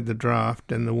avoid the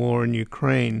draft and the war in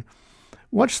Ukraine,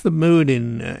 what's the mood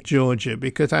in Georgia?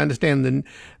 Because I understand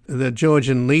the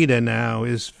Georgian leader now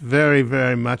is very,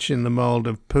 very much in the mold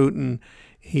of Putin.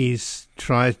 He's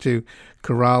tried to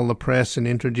corral the press and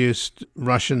introduced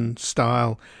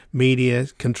Russian-style media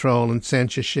control and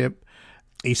censorship.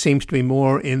 He seems to be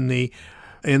more in the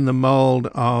mold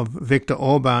of Viktor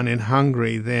Orban in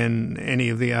Hungary than any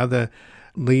of the other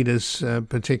leaders,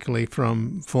 particularly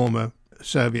from former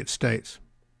Soviet states.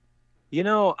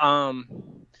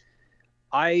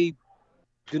 I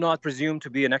do not presume to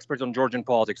be an expert on Georgian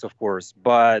politics, of course,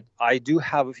 but I do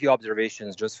have a few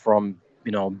observations just from,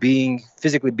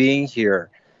 physically being here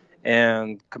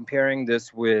and comparing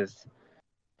this with,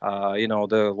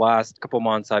 the last couple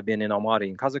months I've been in Almaty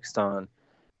in Kazakhstan.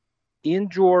 In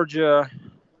Georgia,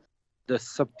 the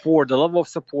level of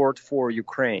support for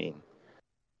Ukraine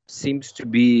seems to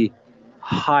be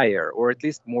higher, or at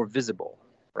least more visible,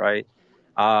 right?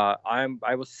 I'm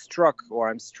struck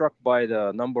by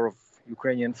the number of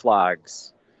Ukrainian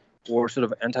flags or sort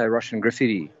of anti-Russian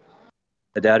graffiti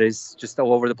that is just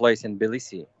all over the place in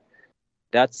Tbilisi.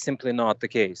 That's simply not the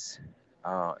case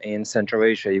in Central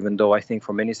Asia, even though I think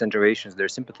for many Central Asians, their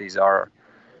sympathies are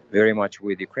very much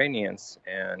with Ukrainians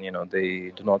and,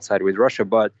 they do not side with Russia.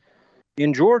 But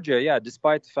in Georgia,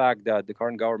 despite the fact that the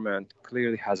current government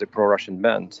clearly has a pro-Russian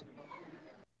bent,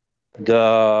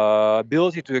 the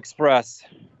ability to express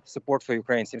support for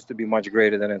Ukraine seems to be much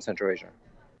greater than in Central Asia.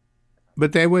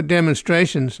 But there were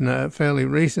demonstrations fairly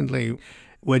recently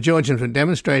where Georgians were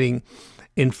demonstrating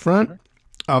in front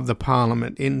of the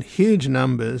parliament in huge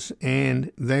numbers,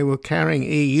 and they were carrying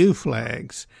EU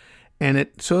flags. And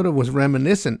it sort of was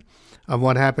reminiscent of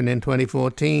what happened in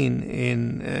 2014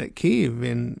 in Kyiv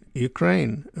in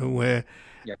Ukraine, where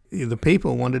the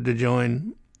people wanted to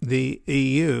join the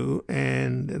EU,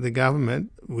 and the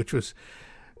government, which was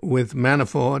with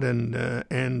Manafort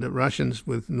and the Russians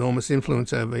with enormous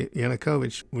influence over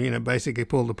Yanukovych, basically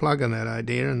pulled the plug on that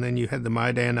idea. And then you had the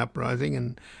Maidan uprising,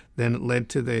 and then it led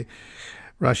to the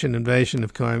Russian invasion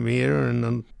of Crimea, and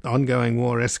the ongoing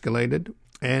war escalated.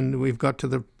 And we've got to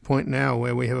the point now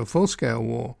where we have a full-scale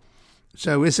war.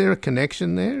 So is there a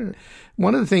connection there?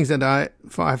 One of the things that I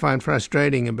find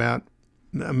frustrating about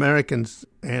Americans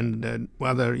and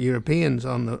other Europeans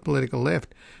on the political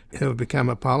left who have become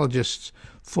apologists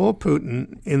for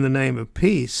Putin in the name of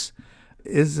peace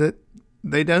is that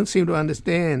they don't seem to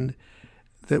understand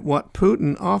that what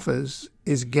Putin offers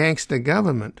is gangster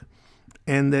government,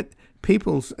 and that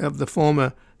peoples of the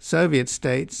former Soviet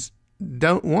states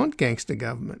don't want gangster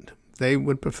government. They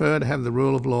would prefer to have the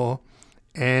rule of law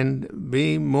and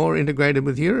be more integrated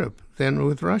with Europe than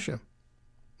with Russia.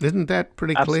 Isn't that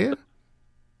pretty clear?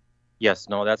 Yes,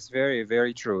 no, that's very,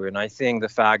 very true. And I think the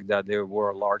fact that there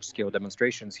were large-scale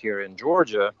demonstrations here in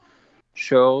Georgia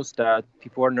shows that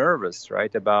people are nervous,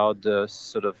 right, about the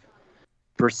sort of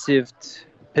perceived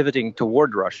pivoting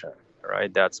toward Russia,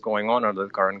 right, that's going on under the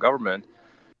current government.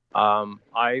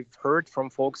 I've heard from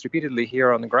folks repeatedly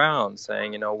here on the ground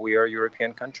saying, we are a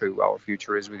European country, our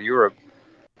future is with Europe.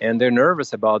 And they're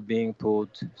nervous about being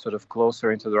put sort of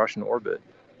closer into the Russian orbit.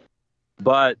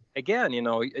 But again,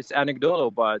 it's anecdotal,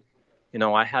 but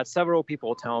I had several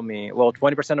people tell me,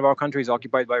 20% of our country is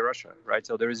occupied by Russia, right?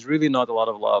 So there is really not a lot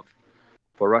of love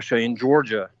for Russia in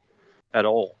Georgia at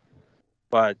all.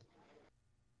 But,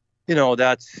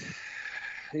 that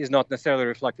is not necessarily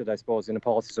reflected, I suppose, in the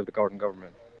policies of the current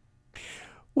government.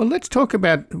 Well, let's talk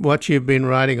about what you've been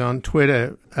writing on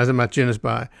Twitter, Azamat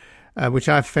Junisbai, which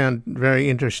I've found very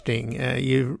interesting.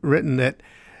 You've written that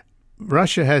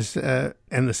Russia has,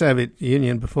 and the Soviet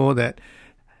Union before that,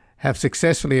 have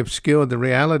successfully obscured the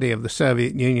reality of the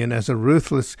Soviet Union as a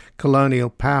ruthless colonial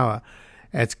power.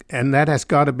 And that has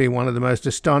got to be one of the most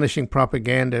astonishing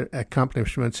propaganda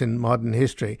accomplishments in modern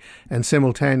history, and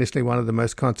simultaneously one of the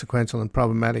most consequential and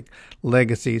problematic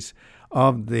legacies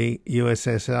of the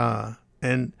USSR.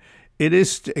 And it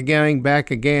is going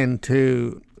back again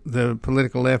to the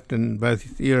political left in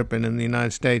both Europe and in the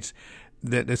United States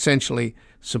that essentially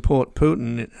support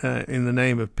Putin in the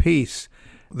name of peace.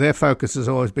 Their focus has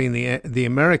always been the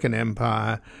American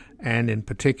empire, and in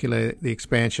particular the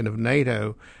expansion of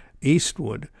NATO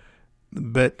eastward.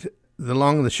 But the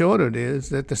long and the short of it is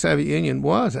that the Soviet Union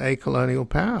was a colonial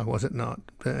power, was it not?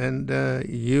 And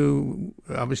you,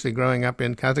 obviously growing up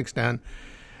in Kazakhstan,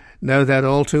 know that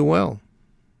all too well.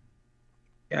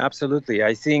 Yeah, absolutely.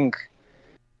 I think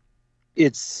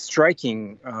it's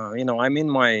striking. I'm in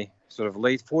my sort of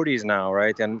late 40s now,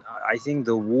 right? And I think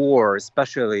the war,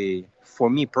 especially for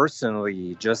me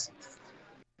personally, just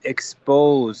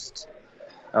exposed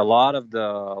a lot of the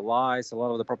lies, a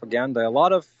lot of the propaganda, a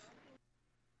lot of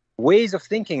ways of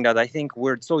thinking that I think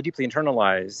were so deeply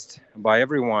internalized by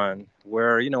everyone,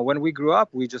 where, when we grew up,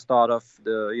 we just thought of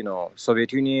the,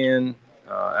 Soviet Union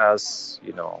as,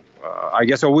 I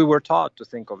guess, or we were taught to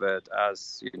think of it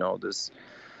as, this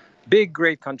big,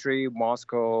 great country,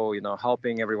 Moscow,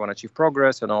 helping everyone achieve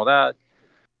progress and all that.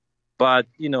 But,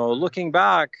 looking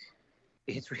back,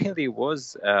 it really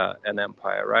was an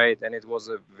empire, right? And it was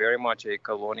very much a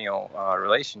colonial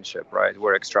relationship, right?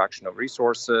 Where extraction of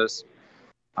resources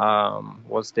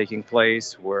was taking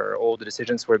place, where all the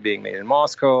decisions were being made in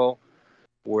Moscow,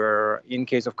 where in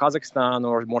case of Kazakhstan,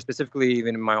 or more specifically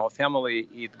even in my own family,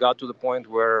 it got to the point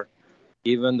where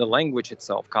even the language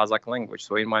itself, Kazakh language.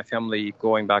 So in my family,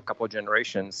 going back a couple of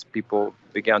generations, people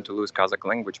began to lose Kazakh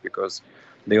language because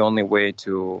the only way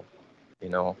to,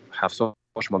 have social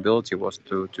mobility was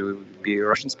to be a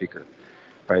Russian speaker,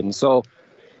 right? And so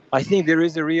I think there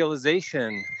is a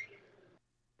realization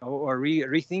or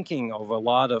rethinking of a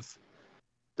lot of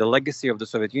the legacy of the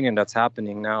Soviet Union that's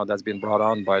happening now, that's been brought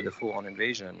on by the full-on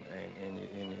invasion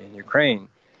in Ukraine.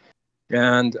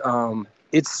 And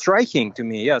it's striking to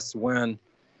me, yes, when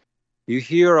you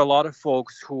hear a lot of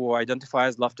folks who identify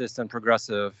as leftist and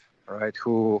progressive, right,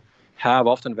 who have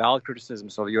often valid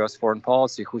criticisms of U.S. foreign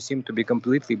policy, who seem to be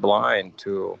completely blind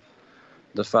to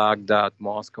the fact that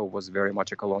Moscow was very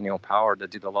much a colonial power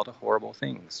that did a lot of horrible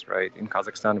things, right? In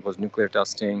Kazakhstan, it was nuclear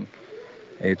testing,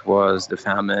 it was the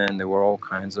famine, there were all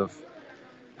kinds of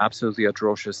absolutely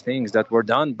atrocious things that were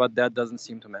done, but that doesn't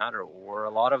seem to matter. Or a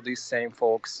lot of these same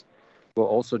folks will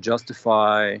also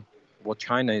justify what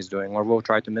China is doing, or will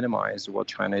try to minimize what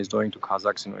China is doing to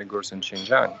Kazakhs and Uyghurs in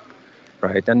Xinjiang,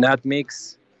 right? And that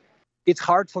makes it's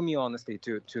hard for me, honestly,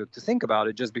 to think about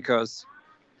it, just because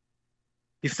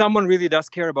if someone really does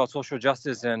care about social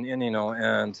justice and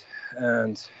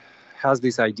has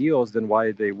these ideals, then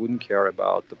why they wouldn't care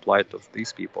about the plight of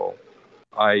these people?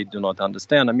 I do not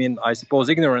understand. I mean, I suppose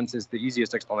ignorance is the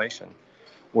easiest explanation,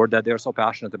 or that they're so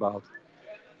passionate about,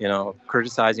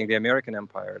 criticizing the American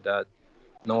empire that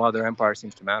no other empire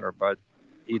seems to matter. But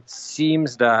it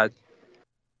seems that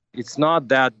it's not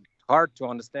that hard to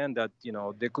understand that,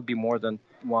 there could be more than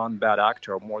one bad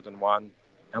actor or more than one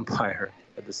empire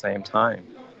at the same time.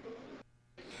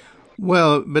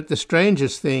 Well, but the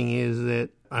strangest thing is that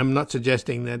I'm not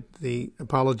suggesting that the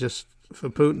apologists for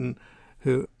Putin,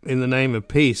 who in the name of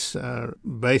peace are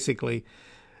basically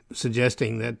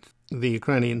suggesting that the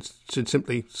Ukrainians should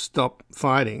simply stop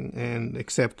fighting and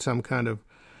accept some kind of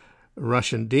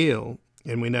Russian deal.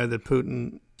 And we know that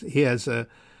Putin, he has a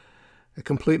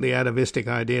completely atavistic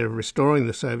idea of restoring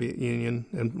the Soviet Union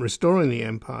and restoring the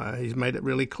empire. He's made it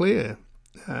really clear.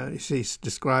 He's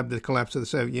described the collapse of the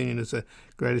Soviet Union as the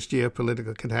greatest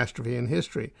geopolitical catastrophe in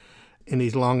history. In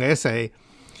his long essay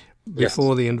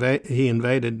before he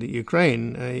invaded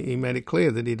Ukraine, he made it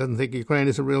clear that he doesn't think Ukraine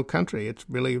is a real country. It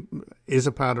really is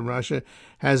a part of Russia,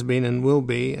 has been and will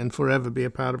be and forever be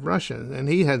a part of Russia. And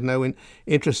he has no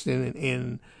interest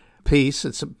in peace.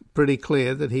 It's pretty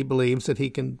clear that he believes that he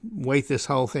can wait this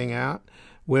whole thing out,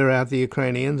 wear out the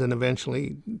Ukrainians, and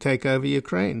eventually take over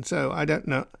Ukraine. So I don't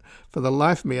know, for the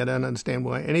life of me, I don't understand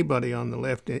why anybody on the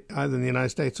left, either in the United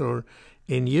States or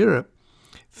in Europe,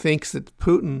 thinks that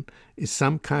Putin is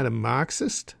some kind of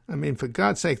Marxist. I mean, for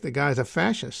God's sake, the guy's a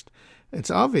fascist.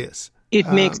 It's obvious. It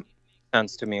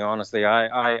sense to me, honestly.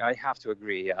 I have to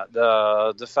agree. Yeah.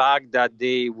 The fact that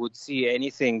they would see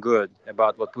anything good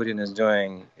about what Putin is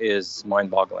doing is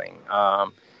mind-boggling.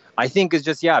 I think it's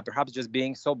just, perhaps just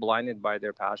being so blinded by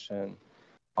their passion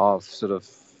of sort of,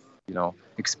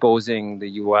 exposing the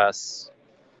U.S.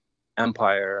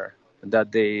 empire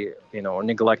that they,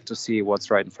 neglect to see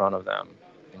what's right in front of them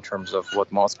in terms of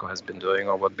what Moscow has been doing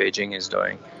or what Beijing is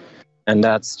doing. And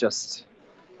that's just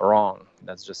wrong.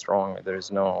 That's just wrong.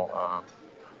 There's no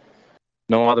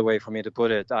other way for me to put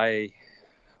it.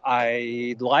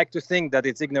 I'd like to think that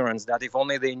it's ignorance, that if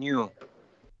only they knew,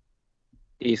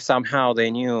 if somehow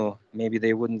they knew, maybe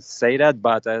they wouldn't say that.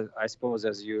 But I suppose,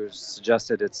 as you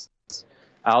suggested, it's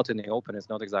out in the open. It's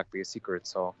not exactly a secret.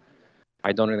 So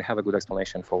I don't really have a good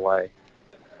explanation for why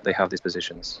they have these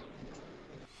positions.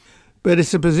 But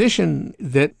it's a position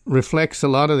that reflects a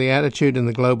lot of the attitude in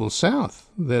the global south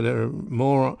that are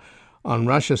more on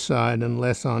Russia's side and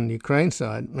less on Ukraine's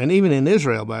side. And even in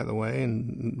Israel, by the way,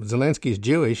 and Zelensky's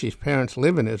Jewish, his parents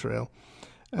live in Israel.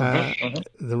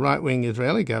 The right-wing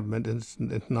Israeli government is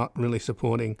not really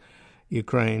supporting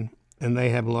Ukraine, and they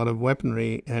have a lot of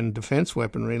weaponry and defense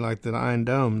weaponry like the Iron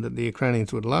Dome that the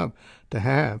Ukrainians would love to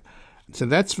have. So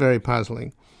that's very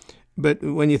puzzling. But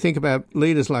when you think about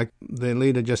leaders like the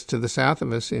leader just to the south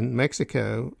of us in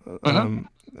Mexico,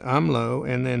 AMLO,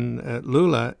 and then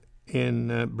Lula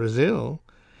in Brazil,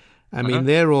 I mean,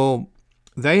 they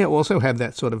also have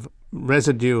that sort of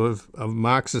residue of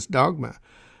Marxist dogma.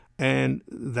 And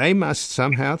they must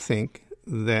somehow think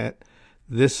that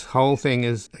this whole thing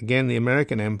is, again, the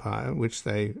American empire, which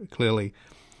they clearly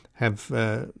have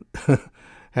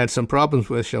had some problems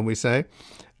with, shall we say.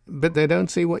 But they don't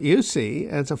see what you see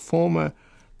as a former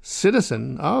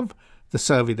citizen of the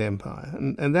Soviet empire.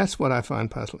 And that's what I find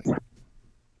puzzling.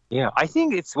 Yeah, I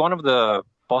think it's one of the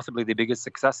possibly the biggest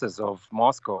successes of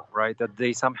Moscow, right? That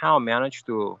they somehow managed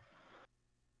to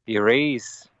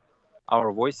erase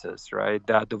our voices, right?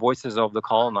 That the voices of the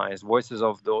colonized, voices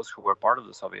of those who were part of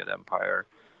the Soviet empire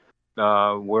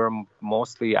were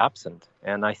mostly absent.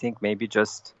 And I think maybe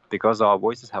just because our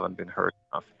voices haven't been heard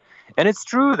enough. And it's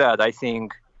true that I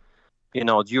think,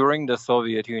 during the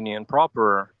Soviet Union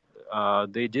proper,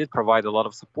 they did provide a lot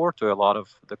of support to a lot of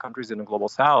the countries in the global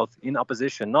south in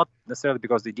opposition, not necessarily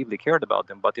because they deeply cared about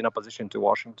them, but in opposition to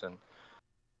Washington.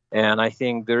 And I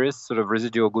think there is sort of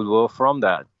residual goodwill from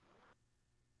that.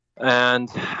 And,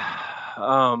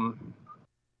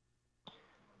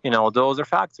 those are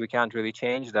facts. We can't really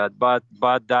change that. But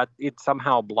that it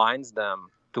somehow blinds them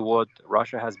to what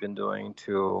Russia has been doing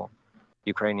to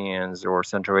Ukrainians or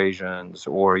Central Asians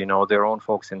or, their own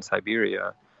folks in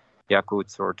Siberia,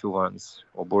 Yakuts or Tuvans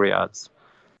or Buryats.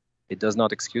 It does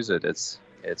not excuse it. It's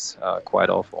quite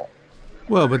awful.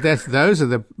 Well, but those are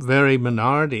the very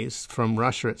minorities from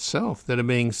Russia itself that are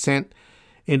being sent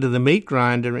into the meat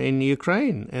grinder in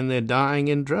Ukraine, and they're dying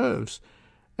in droves.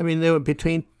 I mean, there were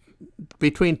between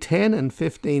 10 and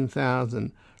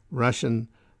 15,000 Russian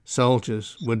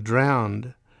soldiers were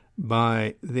drowned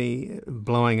by the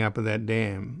blowing up of that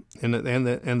dam, and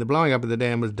the blowing up of the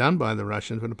dam was done by the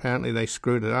Russians, but apparently they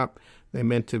screwed it up. They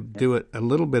meant to do it a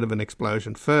little bit of an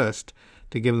explosion first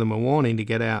to give them a warning to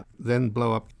get out, then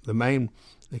blow up the main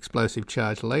explosive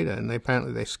charge later, and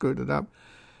apparently they screwed it up.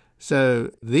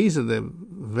 So these are the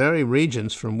very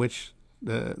regions from which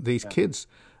these kids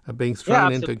are being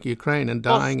thrown into Ukraine and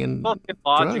dying in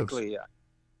droves.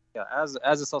 Yeah,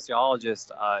 as a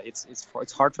sociologist,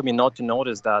 it's hard for me not to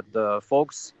notice that the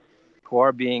folks who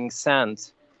are being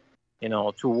sent,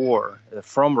 to war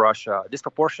from Russia,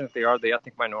 disproportionately are the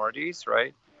ethnic minorities,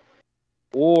 right?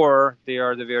 Or they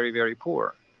are the very, very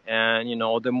poor. And,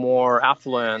 the more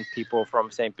affluent people from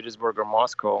St. Petersburg or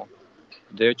Moscow,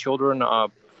 their children are,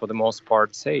 for the most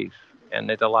part, safe. And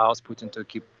it allows Putin to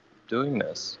keep doing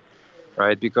this,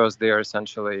 right? Because they are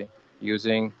essentially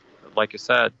using, like you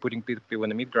said, putting people in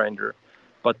the meat grinder.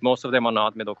 But most of them are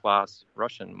not middle-class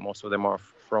Russian. Most of them are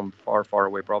from far, far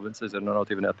away provinces and are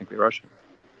not even ethnically Russian,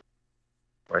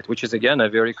 right? Which is, again, a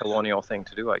very colonial thing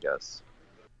to do, I guess.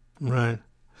 Right.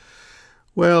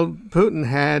 Well, Putin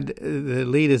had the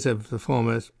leaders of the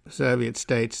former Soviet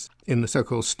states in the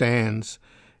so-called stands,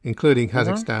 including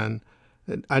Kazakhstan.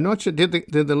 I'm not sure, did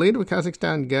the leader of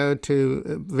Kazakhstan go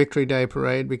to Victory Day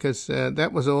parade? Because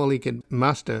that was all he could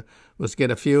muster, was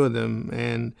get a few of them.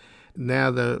 And now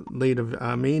the leader of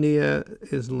Armenia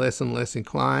is less and less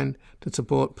inclined to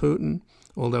support Putin,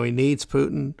 although he needs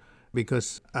Putin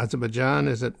because Azerbaijan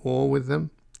is at war with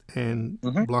them and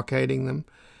blockading them.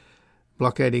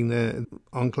 Blockading the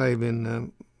enclave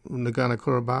in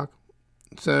Nagorno-Karabakh.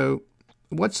 So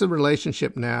what's the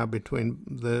relationship now between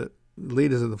the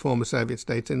leaders of the former Soviet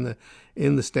states in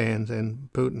the stands and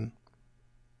Putin?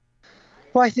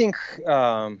 Well, I think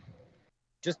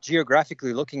just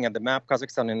geographically looking at the map,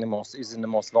 Kazakhstan is in the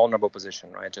most vulnerable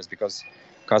position, right? Just because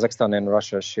Kazakhstan and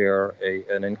Russia share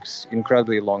an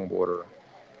incredibly long border.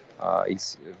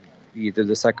 It's either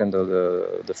the second or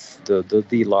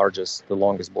the largest, the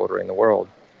longest border in the world,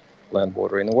 land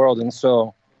border in the world. And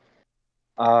so,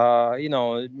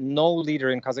 no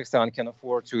leader in Kazakhstan can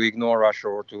afford to ignore Russia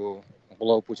or to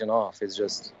blow Putin off. It's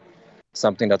just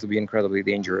something that would be incredibly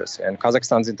dangerous. And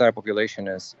Kazakhstan's entire population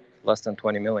is less than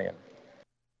 20 million,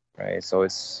 right? So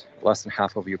it's less than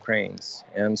half of Ukraine's.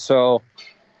 And so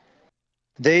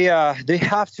they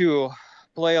have to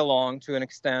play along to an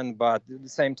extent, but at the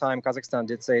same time, Kazakhstan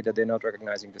did say that they're not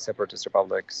recognizing the separatist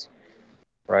republics,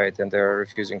 right? And they're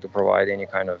refusing to provide any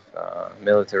kind of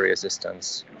military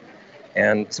assistance.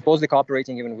 And supposedly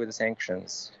cooperating even with the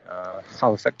sanctions.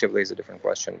 How effectively is a different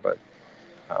question, but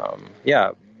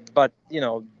But,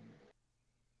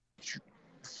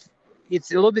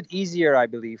 it's a little bit easier, I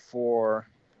believe, for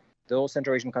those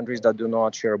Central Asian countries that do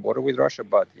not share a border with Russia.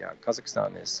 But,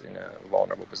 Kazakhstan is in a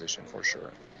vulnerable position for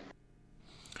sure.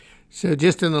 So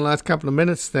just in the last couple of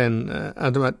minutes then,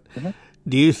 Azamat,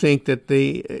 do you think that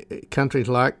the countries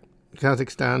like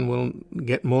Kazakhstan will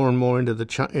get more and more into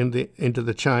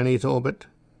the Chinese orbit?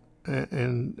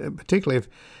 And particularly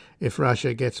if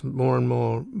Russia gets more and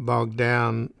more bogged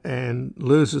down and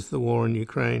loses the war in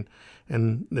Ukraine,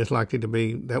 and there's likely to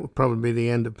be, that would probably be the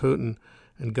end of Putin,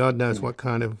 and God knows what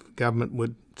kind of government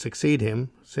would succeed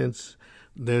him, since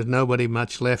there's nobody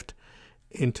much left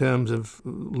in terms of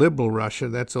liberal Russia.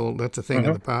 That's a thing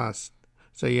of the past.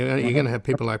 So you're going to have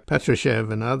people like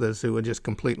Patrushev and others who are just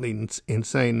completely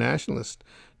insane nationalists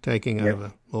taking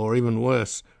over, or even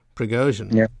worse,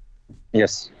 Prigozhin. Yeah.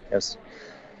 Yes.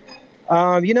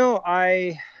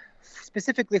 I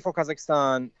specifically for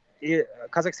Kazakhstan,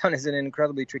 Kazakhstan is an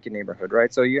incredibly tricky neighborhood,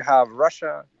 right? So you have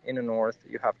Russia in the north,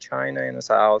 you have China in the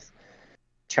south.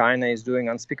 China is doing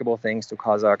unspeakable things to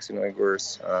Kazakhs and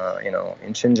Uyghurs, in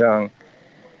Xinjiang.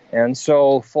 And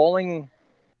so falling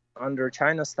under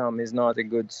China's thumb is not a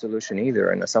good solution either,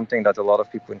 and it's something that a lot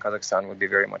of people in Kazakhstan would be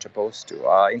very much opposed to.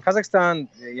 In Kazakhstan,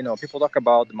 people talk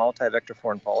about the multi-vector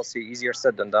foreign policy, easier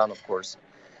said than done, of course.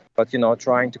 But,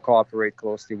 trying to cooperate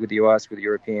closely with the U.S., with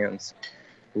Europeans,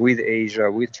 with Asia,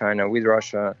 with China, with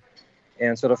Russia,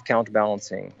 and sort of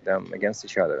counterbalancing them against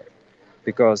each other.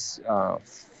 Because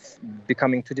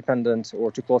becoming too dependent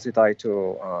or too closely tied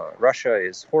to Russia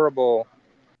is horrible.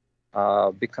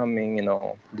 Becoming,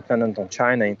 dependent on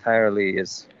China entirely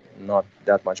is not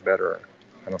that much better,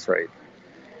 I'm afraid,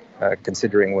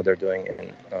 considering what they're doing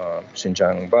in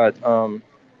Xinjiang. But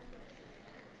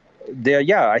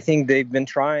I think they've been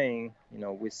trying,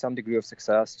 with some degree of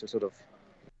success to sort of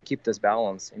keep this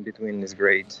balance in between these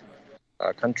great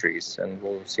countries, and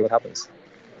we'll see what happens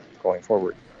going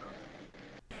forward.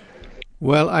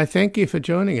 Well, I thank you for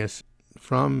joining us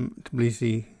from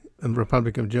Tbilisi, the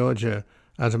Republic of Georgia,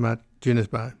 Azamat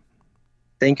Junisbai.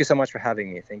 Thank you so much for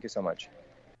having me. Thank you so much.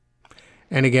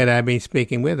 And again, I've been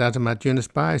speaking with Azamat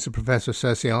Junisbai. He's a professor of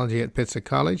sociology at Pitzer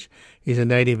College. He's a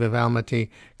native of Almaty,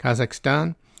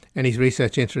 Kazakhstan, and his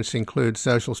research interests include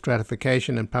social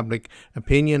stratification and public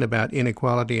opinion about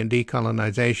inequality and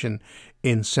decolonization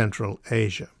in Central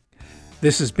Asia.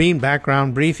 This has been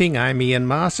Background Briefing. I'm Ian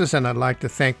Masters, and I'd like to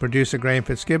thank producer Graham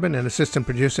Fitzgibbon and assistant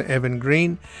producer Evan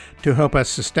Green. To help us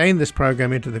sustain this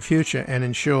program into the future and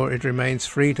ensure it remains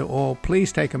free to all,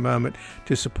 please take a moment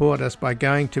to support us by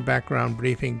going to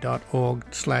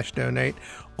backgroundbriefing.org/donate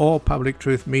or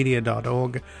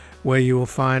publictruthmedia.org, where you will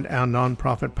find our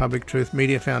non-profit Public Truth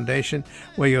Media Foundation,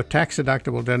 where your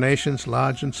tax-deductible donations,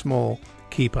 large and small,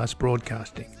 keep us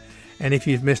broadcasting. And if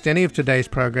you've missed any of today's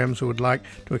programs or would like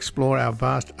to explore our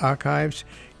vast archives,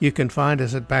 you can find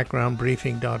us at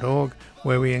backgroundbriefing.org,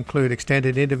 where we include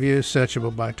extended interviews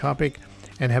searchable by topic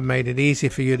and have made it easy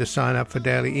for you to sign up for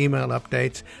daily email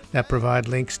updates that provide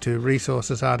links to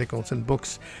resources, articles, and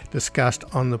books discussed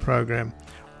on the program.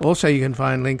 Also, you can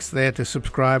find links there to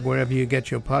subscribe wherever you get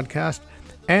your podcast,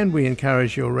 and we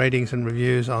encourage your ratings and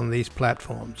reviews on these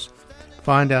platforms.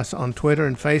 Find us on Twitter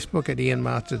and Facebook at Ian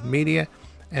Masters Media,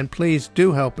 and please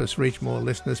do help us reach more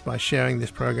listeners by sharing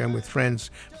this program with friends,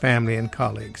 family, and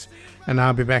colleagues. And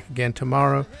I'll be back again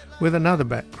tomorrow with another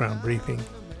Background Briefing.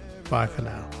 Bye for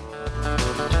now.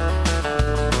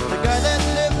 The guy that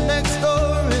lived next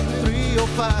door in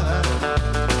 305